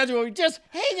can't even imagine. We were just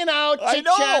hanging out,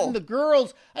 chit-chatting. The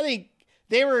girls, I think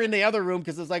they were in the other room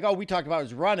because it's like, we talked about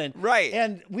was running. Right.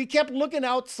 And we kept looking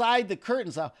outside the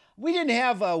curtains. We didn't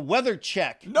have a weather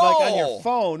check like on your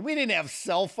phone. We didn't have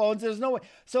cell phones. There's no way.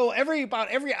 So about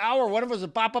every hour, one of us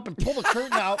would pop up and pull the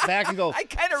curtain out back and go, I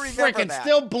kind of remember that. It's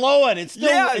still blowing. It's still,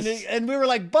 yes. and we were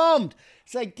like bummed.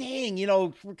 It's like, dang,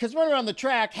 because running around the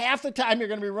track, half the time you're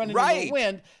going to be running in the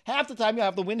wind. Half the time you'll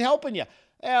have the wind helping you.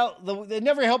 Well, it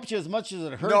never helps you as much as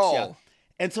it hurts you.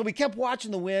 And so we kept watching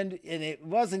the wind, and it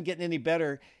wasn't getting any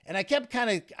better. And I kept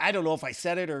I don't know if I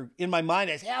said it or in my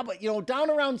mind, I said, but, down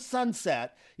around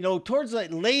sunset, towards the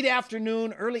late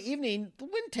afternoon, early evening, the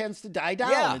wind tends to die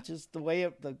down. Yeah. It's just the way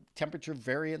of the temperature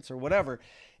variance or whatever.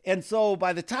 And so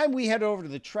by the time we headed over to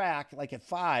the track, like at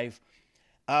 5,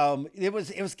 it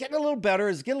was getting a little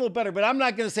better. But I'm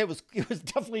not going to say it was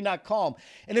definitely not calm.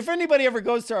 And if anybody ever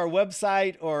goes to our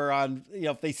website or on,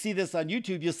 if they see this on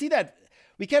YouTube, you'll see that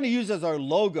we kind of use as our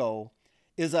logo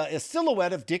is a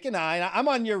silhouette of Dick and I. I'm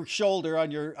on your shoulder, on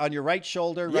your right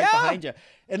shoulder, right behind you.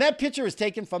 And that picture was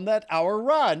taken from that hour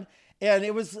run. And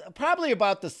it was probably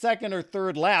about the second or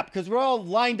third lap because we're all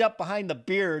lined up behind the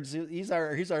Beards. He's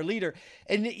our leader.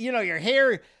 And, your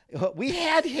hair, we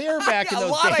had hair back in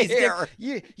those days. Hair.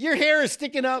 Your hair is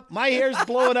sticking up. My hair's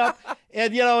blowing up.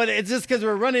 And, and it's just because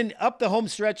we're running up the home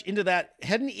stretch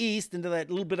heading east into that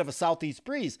little bit of a southeast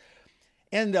breeze.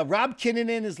 And Rob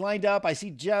Kinnunen is lined up. I see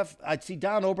Jeff. I see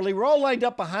Don Oberle. We're all lined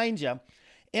up behind you.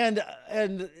 And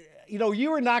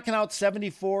you were knocking out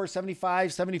 74,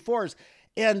 75, 74s.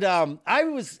 And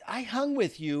I hung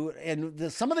with you,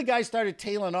 and some of the guys started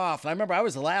tailing off. And I remember I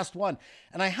was the last one,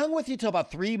 and I hung with you till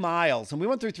about 3 miles, and we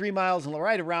went through 3 miles and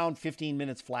right around 15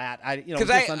 minutes flat. Because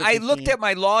I looked at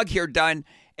my log here, Don,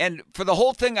 and for the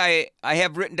whole thing, I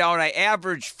have written down I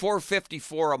averaged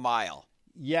 4:54 a mile.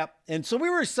 Yep, and so we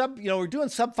were we're doing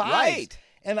sub 5. Right.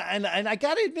 And I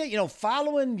got to admit,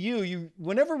 following you,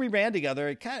 whenever we ran together,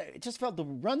 it just felt the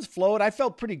runs flowed. I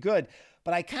felt pretty good,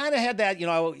 but I kind of had that,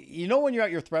 when you're at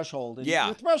your threshold. And yeah.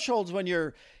 Your threshold's when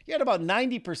you're at about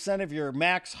 90% of your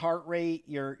max heart rate.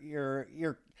 You're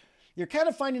kind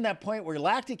of finding that point where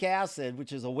lactic acid,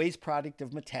 which is a waste product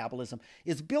of metabolism,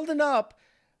 is building up.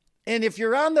 And if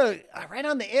you're right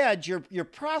on the edge, you're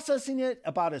processing it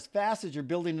about as fast as you're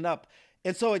building it up.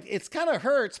 And so it's kind of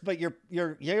hurts, but you're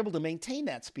able to maintain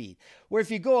that speed. Where if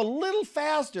you go a little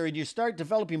faster and you start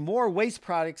developing more waste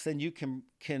products than you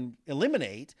can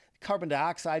eliminate, carbon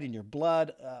dioxide in your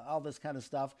blood, all this kind of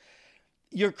stuff,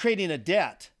 you're creating a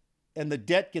debt, and the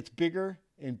debt gets bigger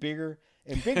and bigger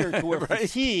and bigger to where right.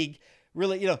 fatigue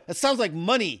really, it sounds like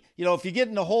money. If you get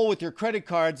in a hole with your credit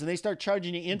cards and they start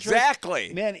charging you interest,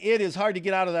 exactly, man, it is hard to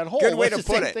get out of that hole. Good way to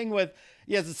put it.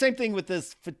 It's the same thing with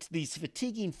these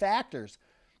fatiguing factors.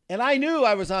 And I knew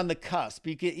I was on the cusp,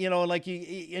 because,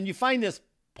 and you find this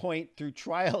point through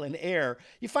trial and error.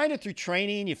 You find it through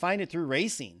training, you find it through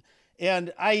racing.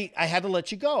 And I had to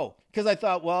let you go because I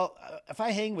thought, well, if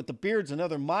I hang with the Beards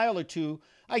another mile or two,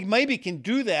 I maybe can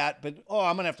do that, but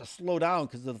I'm going to have to slow down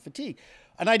because of the fatigue.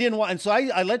 And I didn't want, and so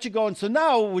I let you go. And so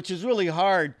now, which is really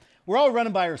hard, we're all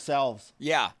running by ourselves.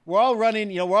 Yeah. We're all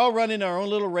running our own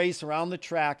little race around the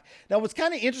track. Now, what's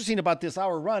kind of interesting about this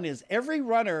hour run is every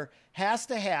runner has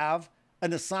to have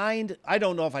an assigned, I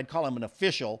don't know if I'd call him an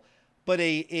official, but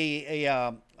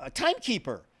a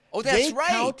timekeeper. Oh, that's they right.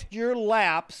 They count your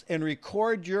laps and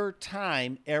record your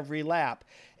time every lap.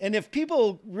 And if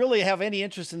people really have any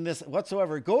interest in this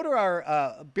whatsoever, go to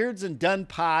our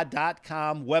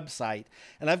beardsanddunpod.com website.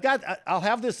 And I'll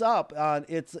have this up.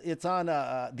 It's on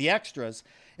the extras.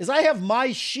 I have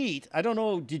my sheet. I don't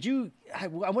know. I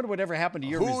wonder whatever happened to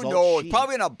your results. Who knows? Sheet.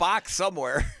 Probably in a box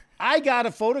somewhere. I got a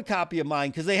photocopy of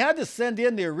mine because they had to send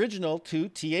in the original to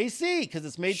TAC because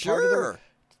it's made part of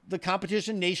the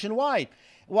competition nationwide.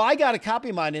 Well, I got a copy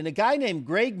of mine, and a guy named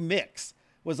Greg Mix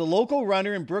was a local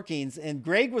runner in Brookings, and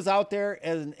Greg was out there,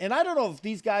 and I don't know if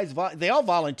these guys, they all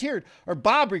volunteered, or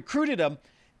Bob recruited them,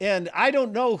 and I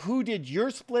don't know who did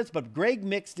your splits, but Greg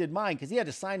Mix did mine, because he had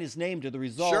to sign his name to the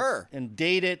results and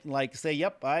date it, and say,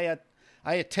 yep, I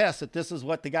attest that this is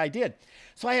what the guy did.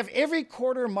 So I have every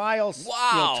quarter mile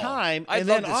time, and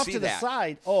then off to the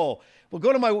side. Oh, well,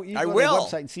 go to my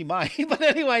website and see mine. But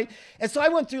anyway, and so I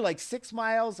went through 6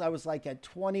 miles. I was at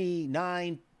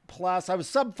 29 plus. I was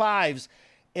sub 5s,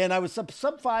 and I was sub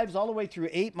 5s all the way through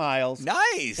 8 miles.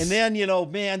 Nice. And then,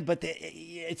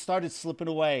 it started slipping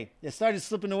away. And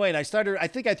I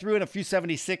think I threw in a few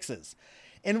 76s.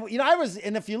 And,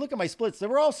 and if you look at my splits, they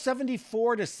were all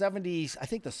 74 to 70. I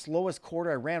think the slowest quarter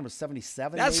I ran was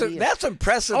 77. That's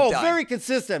impressive. Oh, Doug. Very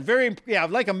consistent.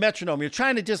 Like a metronome. You're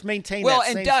trying to just maintain that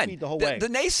same speed the whole way. The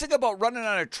nice thing about running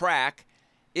on a track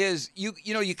is you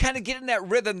kind of get in that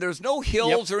rhythm. There's no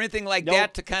hills or anything like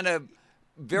that to kind of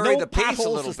vary the pace a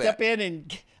little bit. To step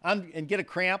in and get a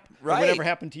cramp or whatever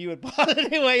happened to you at Bond.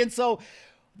 Anyway, and so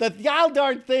the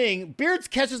darn thing, Beards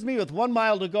catches me with 1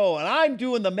 mile to go, and I'm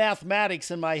doing the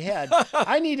mathematics in my head.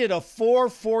 I needed a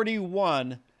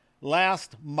 4:41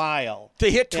 last mile to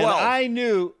hit 12. And I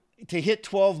knew to hit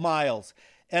 12 miles.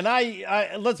 And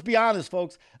I let's be honest,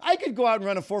 folks, I could go out and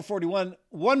run a 4:41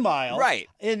 1 mile. Right.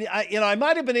 And I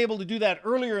might have been able to do that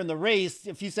earlier in the race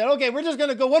if you said, okay, we're just going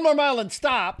to go 1 more mile and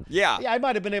stop. Yeah, I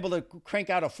might have been able to crank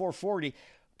out a 4:40.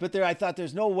 But I thought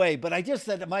there's no way. But I just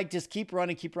said I might just keep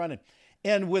running.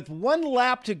 And with 1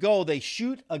 lap to go, they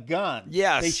shoot a gun.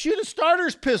 Yes. They shoot a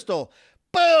starter's pistol.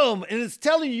 Boom. And it's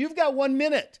telling you've got 1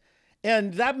 minute.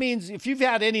 And that means if you've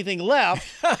had anything left,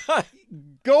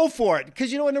 go for it.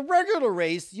 Because, in a regular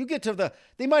race, you get to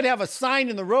they might have a sign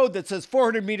in the road that says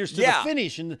 400 meters to the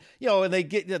finish. And, and they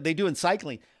do in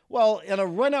cycling. Well, in a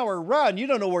 1 hour run, you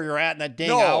don't know where you're at in that dang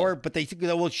hour, but they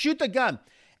will shoot the gun.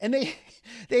 And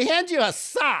they hand you a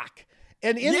sock.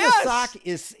 And in the sock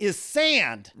is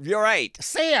sand. You're right.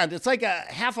 Sand. It's like a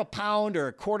half a pound or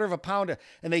a quarter of a pound.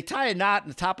 And they tie a knot in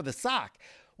the top of the sock.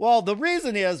 Well, the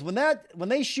reason is when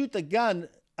they shoot the gun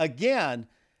again,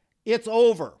 it's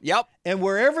over. Yep. And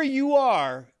wherever you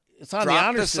are, it's on the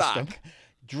honor system.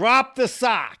 Drop the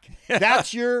sock.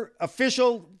 That's your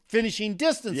official finishing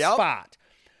distance spot.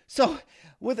 So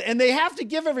and they have to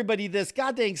give everybody this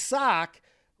goddamn sock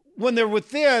when they're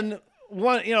within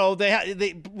one,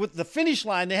 they with the finish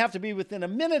line, they have to be within a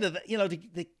minute of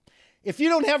the, if you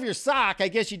don't have your sock, I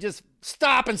guess you just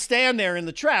stop and stand there in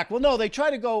the track. Well, no, they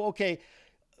try to go, okay,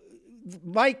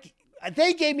 Mike,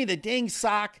 they gave me the dang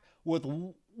sock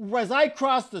as I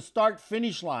crossed the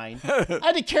start-finish line, I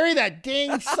had to carry that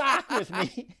dang sock with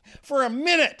me for a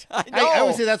minute. I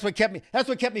would say that's what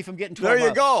kept me from getting 12 There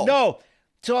you go. No.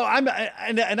 So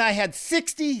and I had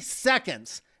 60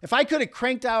 seconds. If I could have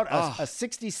cranked out a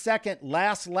 60-second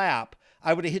last lap,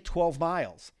 I would have hit 12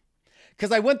 miles.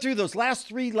 Because I went through those last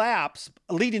 3 laps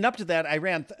leading up to that. I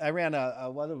ran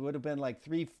what would have been like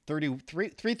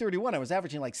 3:31. I was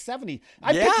averaging like 70.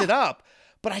 I picked it up,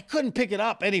 but I couldn't pick it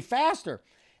up any faster.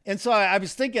 And so I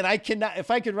was thinking, if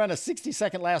I could run a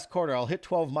 60-second last quarter, I'll hit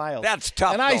 12 miles. That's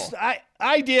tough, and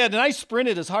I did, and I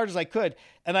sprinted as hard as I could.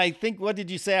 And I think, what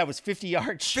did you say? I was 50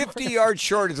 yards short. 50 yards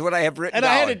short is what I have written down.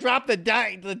 And I had to drop the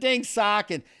dang sock.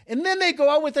 And then they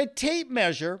go out with a tape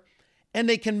measure, and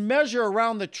they can measure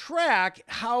around the track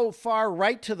how far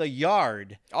right to the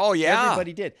yard. Oh, yeah.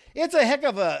 Everybody did. It's a heck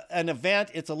of an event.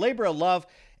 It's a labor of love.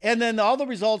 And then all the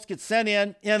results get sent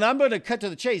in, and I'm going to cut to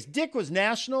the chase. Dick was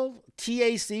national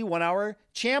TAC 1 hour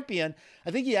champion.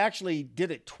 I think he actually did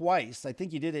it twice. I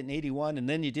think you did it in 81, and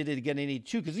then you did it again in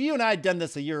 82, because you and I had done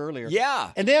this a year earlier.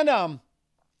 Yeah. And then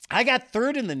I got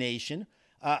third in the nation.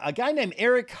 A guy named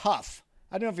Eric Huff.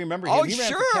 I don't know if you remember him. Oh, he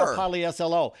ran sure. for Cal Poly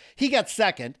SLO. He got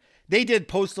second. They did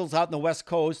postals out in the West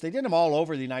Coast. They did them all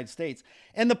over the United States.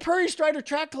 And the Prairie Strider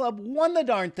Track Club won the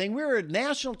darn thing. We were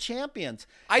national champions.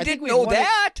 I didn't know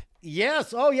that.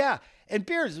 Yes. Oh, yeah. And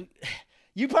Beers,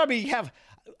 you probably have.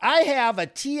 I have a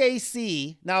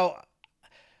TAC. Now,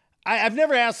 I've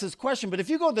never asked this question, but if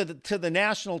you go to the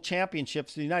national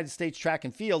championships, the United States Track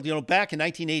and Field, back in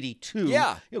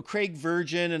 1982, Craig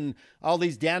Virgin and all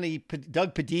these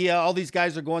Doug Padilla, all these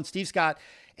guys are going, Steve Scott,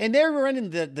 and they're running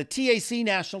the TAC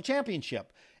National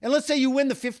Championship. And let's say you win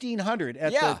the 1500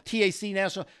 at the TAC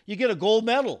National, you get a gold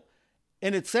medal.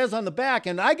 And it says on the back,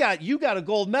 and you got a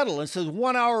gold medal. And it says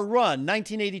 1 hour run,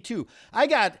 1982. I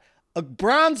got a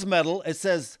bronze medal. It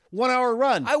says 1 hour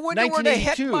run, I wonder where the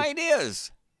heck mine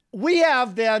is. We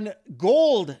have then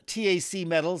gold TAC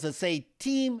medals that say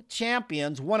Team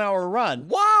Champions 1 hour run.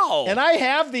 Wow. And I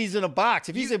have these in a box.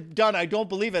 If he's done, I don't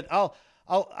believe it. I'll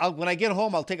when I get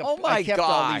home, I'll take a. Oh my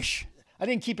gosh. I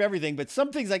didn't keep everything, but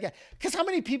some things I got. Because how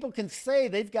many people can say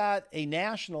they've got a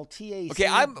national TAC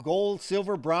gold,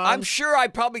 silver, bronze? I'm sure I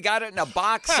probably got it in a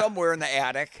box somewhere in the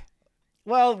attic.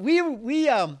 Well, we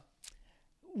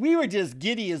were just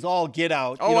giddy as all get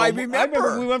out. Oh, I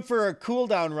remember we went for a cool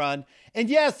down run. And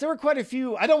yes, there were quite a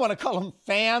few, I don't want to call them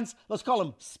fans, let's call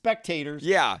them spectators.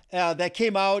 Yeah. That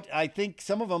came out. I think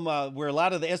some of them were a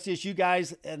lot of the SDSU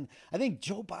guys. And I think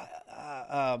Rob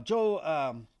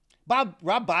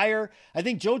Byer, I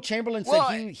think Joe Chamberlain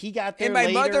said he got there and my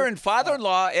later. mother and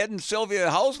father-in-law, Ed and Sylvia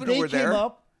Hausman, were there. They came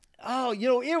up. Oh,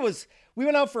 we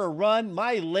went out for a run,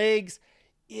 my legs.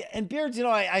 And Beards,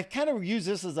 I kind of use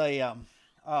this as a,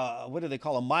 what do they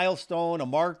call a milestone, a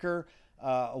marker,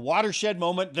 a watershed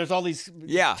moment. There's all these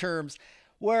terms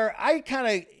where I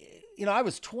kind of, I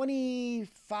was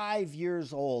 25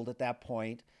 years old at that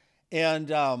point,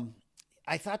 and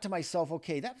I thought to myself,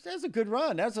 okay, that's a good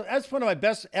run. That's one of my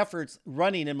best efforts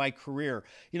running in my career.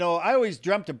 I always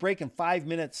dreamt of breaking 5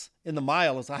 minutes in the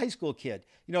mile as a high school kid.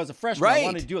 As a freshman, I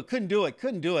wanted to do it, couldn't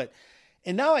do it.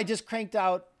 And now I just cranked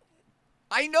out.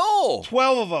 I know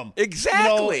 12 of them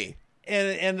exactly.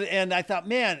 And I thought,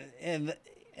 man, and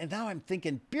now I'm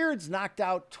thinking Beards knocked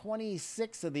out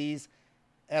 26 of these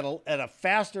at a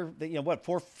faster,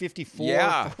 454,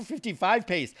 455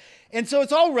 pace. And so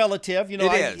it's all relative, It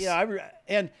is.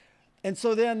 And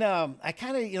so then I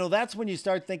kind of, that's when you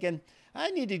start thinking,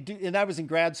 I need to do, and I was in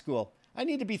grad school. I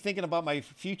need to be thinking about my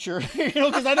future,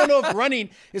 because I don't know if running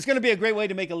is going to be a great way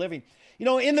to make a living.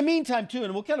 In the meantime, too,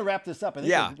 and we'll kind of wrap this up. I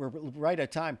think we're right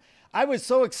at time. I was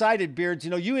so excited, Beards.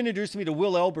 You introduced me to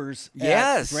Will Elbers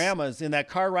at Grandma's in that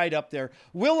car ride up there.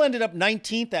 Will ended up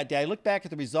 19th that day. I looked back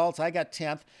at the results. I got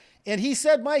 10th. And he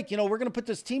said, Mike, we're going to put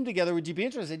this team together. Would you be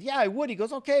interested? I said, yeah, I would. He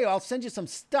goes, okay, I'll send you some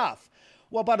stuff.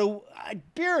 Well,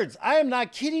 Beards, I am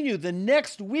not kidding you. The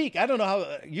next week, I don't know how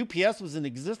UPS was in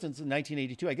existence in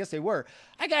 1982. I guess they were.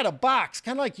 I got a box,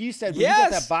 kind of like you said, when you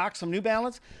got that box from New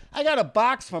Balance. I got a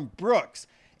box from Brooks.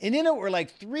 And in it were like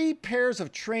 3 pairs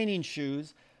of training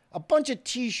shoes, a bunch of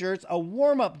T-shirts, a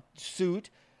warm-up suit,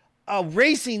 a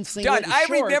racing singlet, I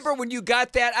remember when you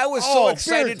got that. I was so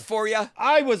excited Beards, for you.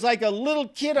 I was like a little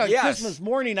kid on Christmas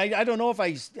morning. I don't know if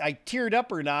I teared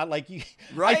up or not. I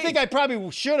think I probably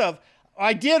should have.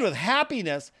 I did with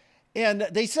happiness. And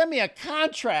they sent me a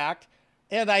contract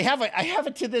And I have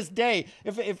it to this day.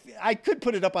 If I could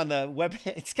put it up on the web,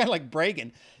 it's kind of like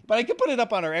bragging, but I could put it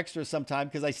up on our extras sometime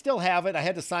because I still have it. I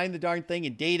had to sign the darn thing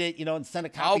and date it, and send a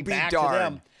copy back to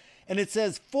them. And it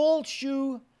says full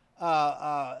shoes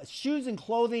and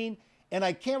clothing. And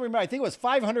I can't remember. I think it was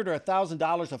 $500 or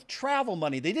 $1,000 of travel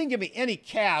money. They didn't give me any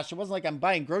cash. It wasn't like I'm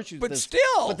buying groceries. But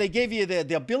still. But they gave you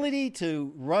the ability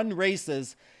to run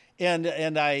races. And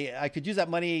I could use that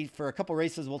money for a couple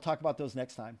races. We'll talk about those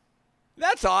next time.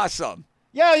 That's awesome.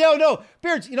 Yeah, no.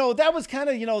 Beards, that was kind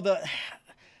of,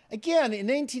 again, in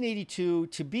 1982,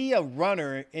 to be a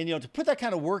runner and, to put that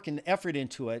kind of work and effort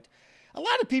into it, a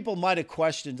lot of people might have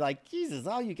questioned, like, Jesus,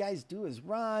 all you guys do is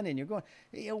run, and you're going,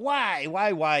 why?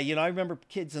 I remember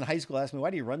kids in high school asking me, why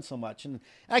do you run so much? And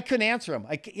I couldn't answer them.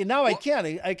 I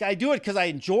can. I do it because I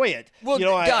enjoy it. Well,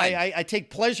 I take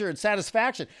pleasure and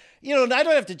satisfaction. And I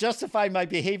don't have to justify my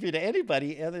behavior to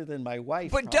anybody other than my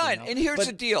wife. But and here's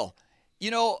the deal.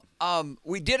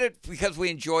 We did it because we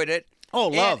enjoyed it. Oh,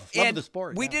 love the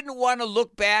sport. We didn't want to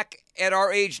look back at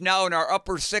our age now in our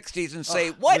upper 60s and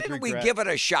say, why didn't we give it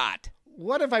a shot?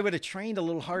 What if I would have trained a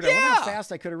little harder? I wonder how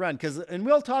fast I could have run. And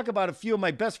we'll talk about a few of my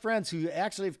best friends who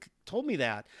actually have told me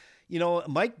that.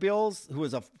 Mike Bills, who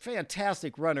was a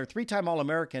fantastic runner, 3-time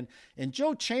All-American, and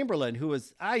Joe Chamberlain, who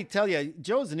was, I tell you,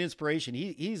 Joe's an inspiration.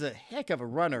 He's a heck of a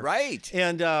runner. Right.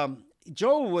 And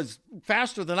Joe was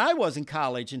faster than I was in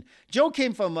college. And Joe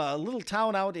came from a little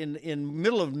town out in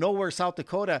middle of nowhere, South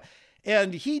Dakota.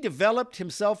 And he developed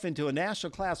himself into a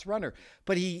national class runner,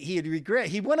 but he had regret.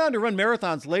 He went on to run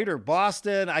marathons later,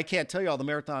 Boston. I can't tell you all the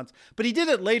marathons, but he did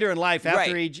it later in life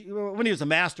after when he was a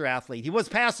master athlete. He was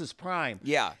past his prime.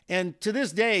 Yeah. And to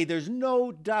this day, there was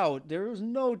no doubt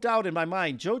in my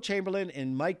mind, Joe Chamberlain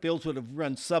and Mike Bills would have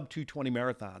run sub 220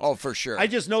 marathons. Oh, for sure. I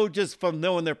just know just from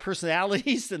knowing their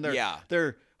personalities and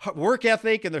their work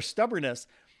ethic and their stubbornness.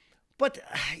 But,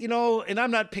 and I'm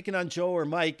not picking on Joe or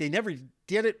Mike. They never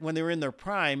did it when they were in their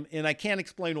prime. And I can't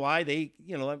explain why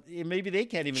maybe they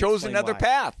can't even chose another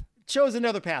path. Chose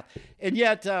another path. And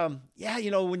yet,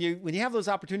 when you have those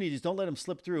opportunities, don't let them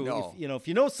slip through. No.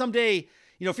 If someday,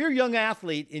 if you're a young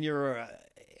athlete and you're a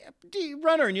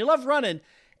runner and you love running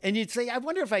and you'd say, I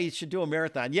wonder if I should do a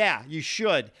marathon. Yeah, you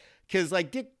should. Because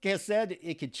like Dick has said,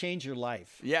 it could change your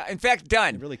life. Yeah, in fact,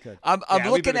 done. It really could. I'm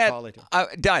looking at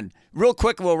done. Real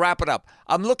quick, we'll wrap it up.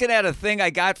 I'm looking at a thing I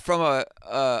got from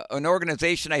an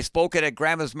organization I spoke at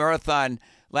Grandma's Marathon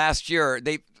last year.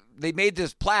 They made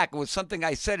this plaque with something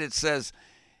I said. It says,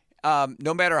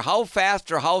 no matter how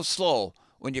fast or how slow,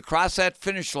 when you cross that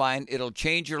finish line, it'll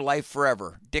change your life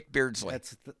forever. Dick Beardsley.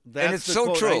 That's and it's so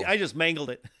quote. true. I just mangled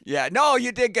it. Yeah, no,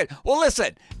 you did good. Well,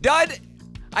 listen, Dud,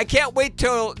 I can't wait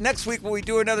till next week when we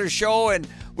do another show, and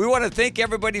we want to thank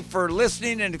everybody for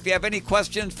listening. And if you have any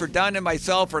questions for Dunn and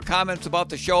myself or comments about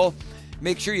the show,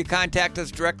 make sure you contact us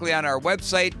directly on our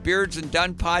website,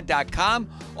 beardsanddunpod.com,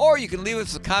 or you can leave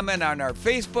us a comment on our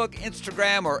Facebook,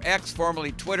 Instagram, or X,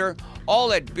 formerly Twitter,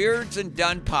 all at Beards and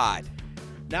Dunn Pod.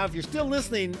 Now, if you're still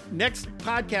listening, next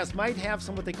podcast might have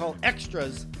what they call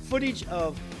extras, footage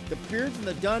of the Beards and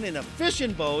the Dunn in a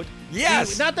fishing boat.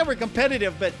 Yes. Not that we're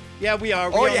competitive, but yeah, we are.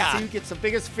 We see who gets the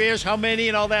biggest fish, how many,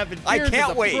 and all that. But Beards I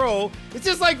can't wait. Pro. It's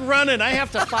just like running. I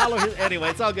have to follow his. Anyway,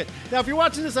 it's all good. Now, if you're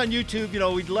watching this on YouTube,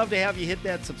 we'd love to have you hit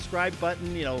that subscribe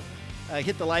button,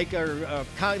 hit the like or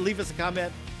leave us a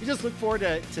comment. We just look forward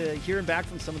to hearing back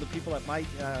from some of the people that might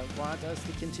want us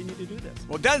to continue to do this.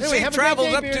 Well, Dunn, safe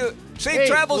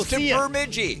travels to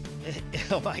Bemidji.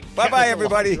 Oh my God. Bye-bye,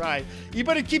 everybody. Right. You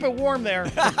better keep it warm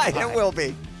there. It will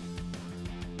be.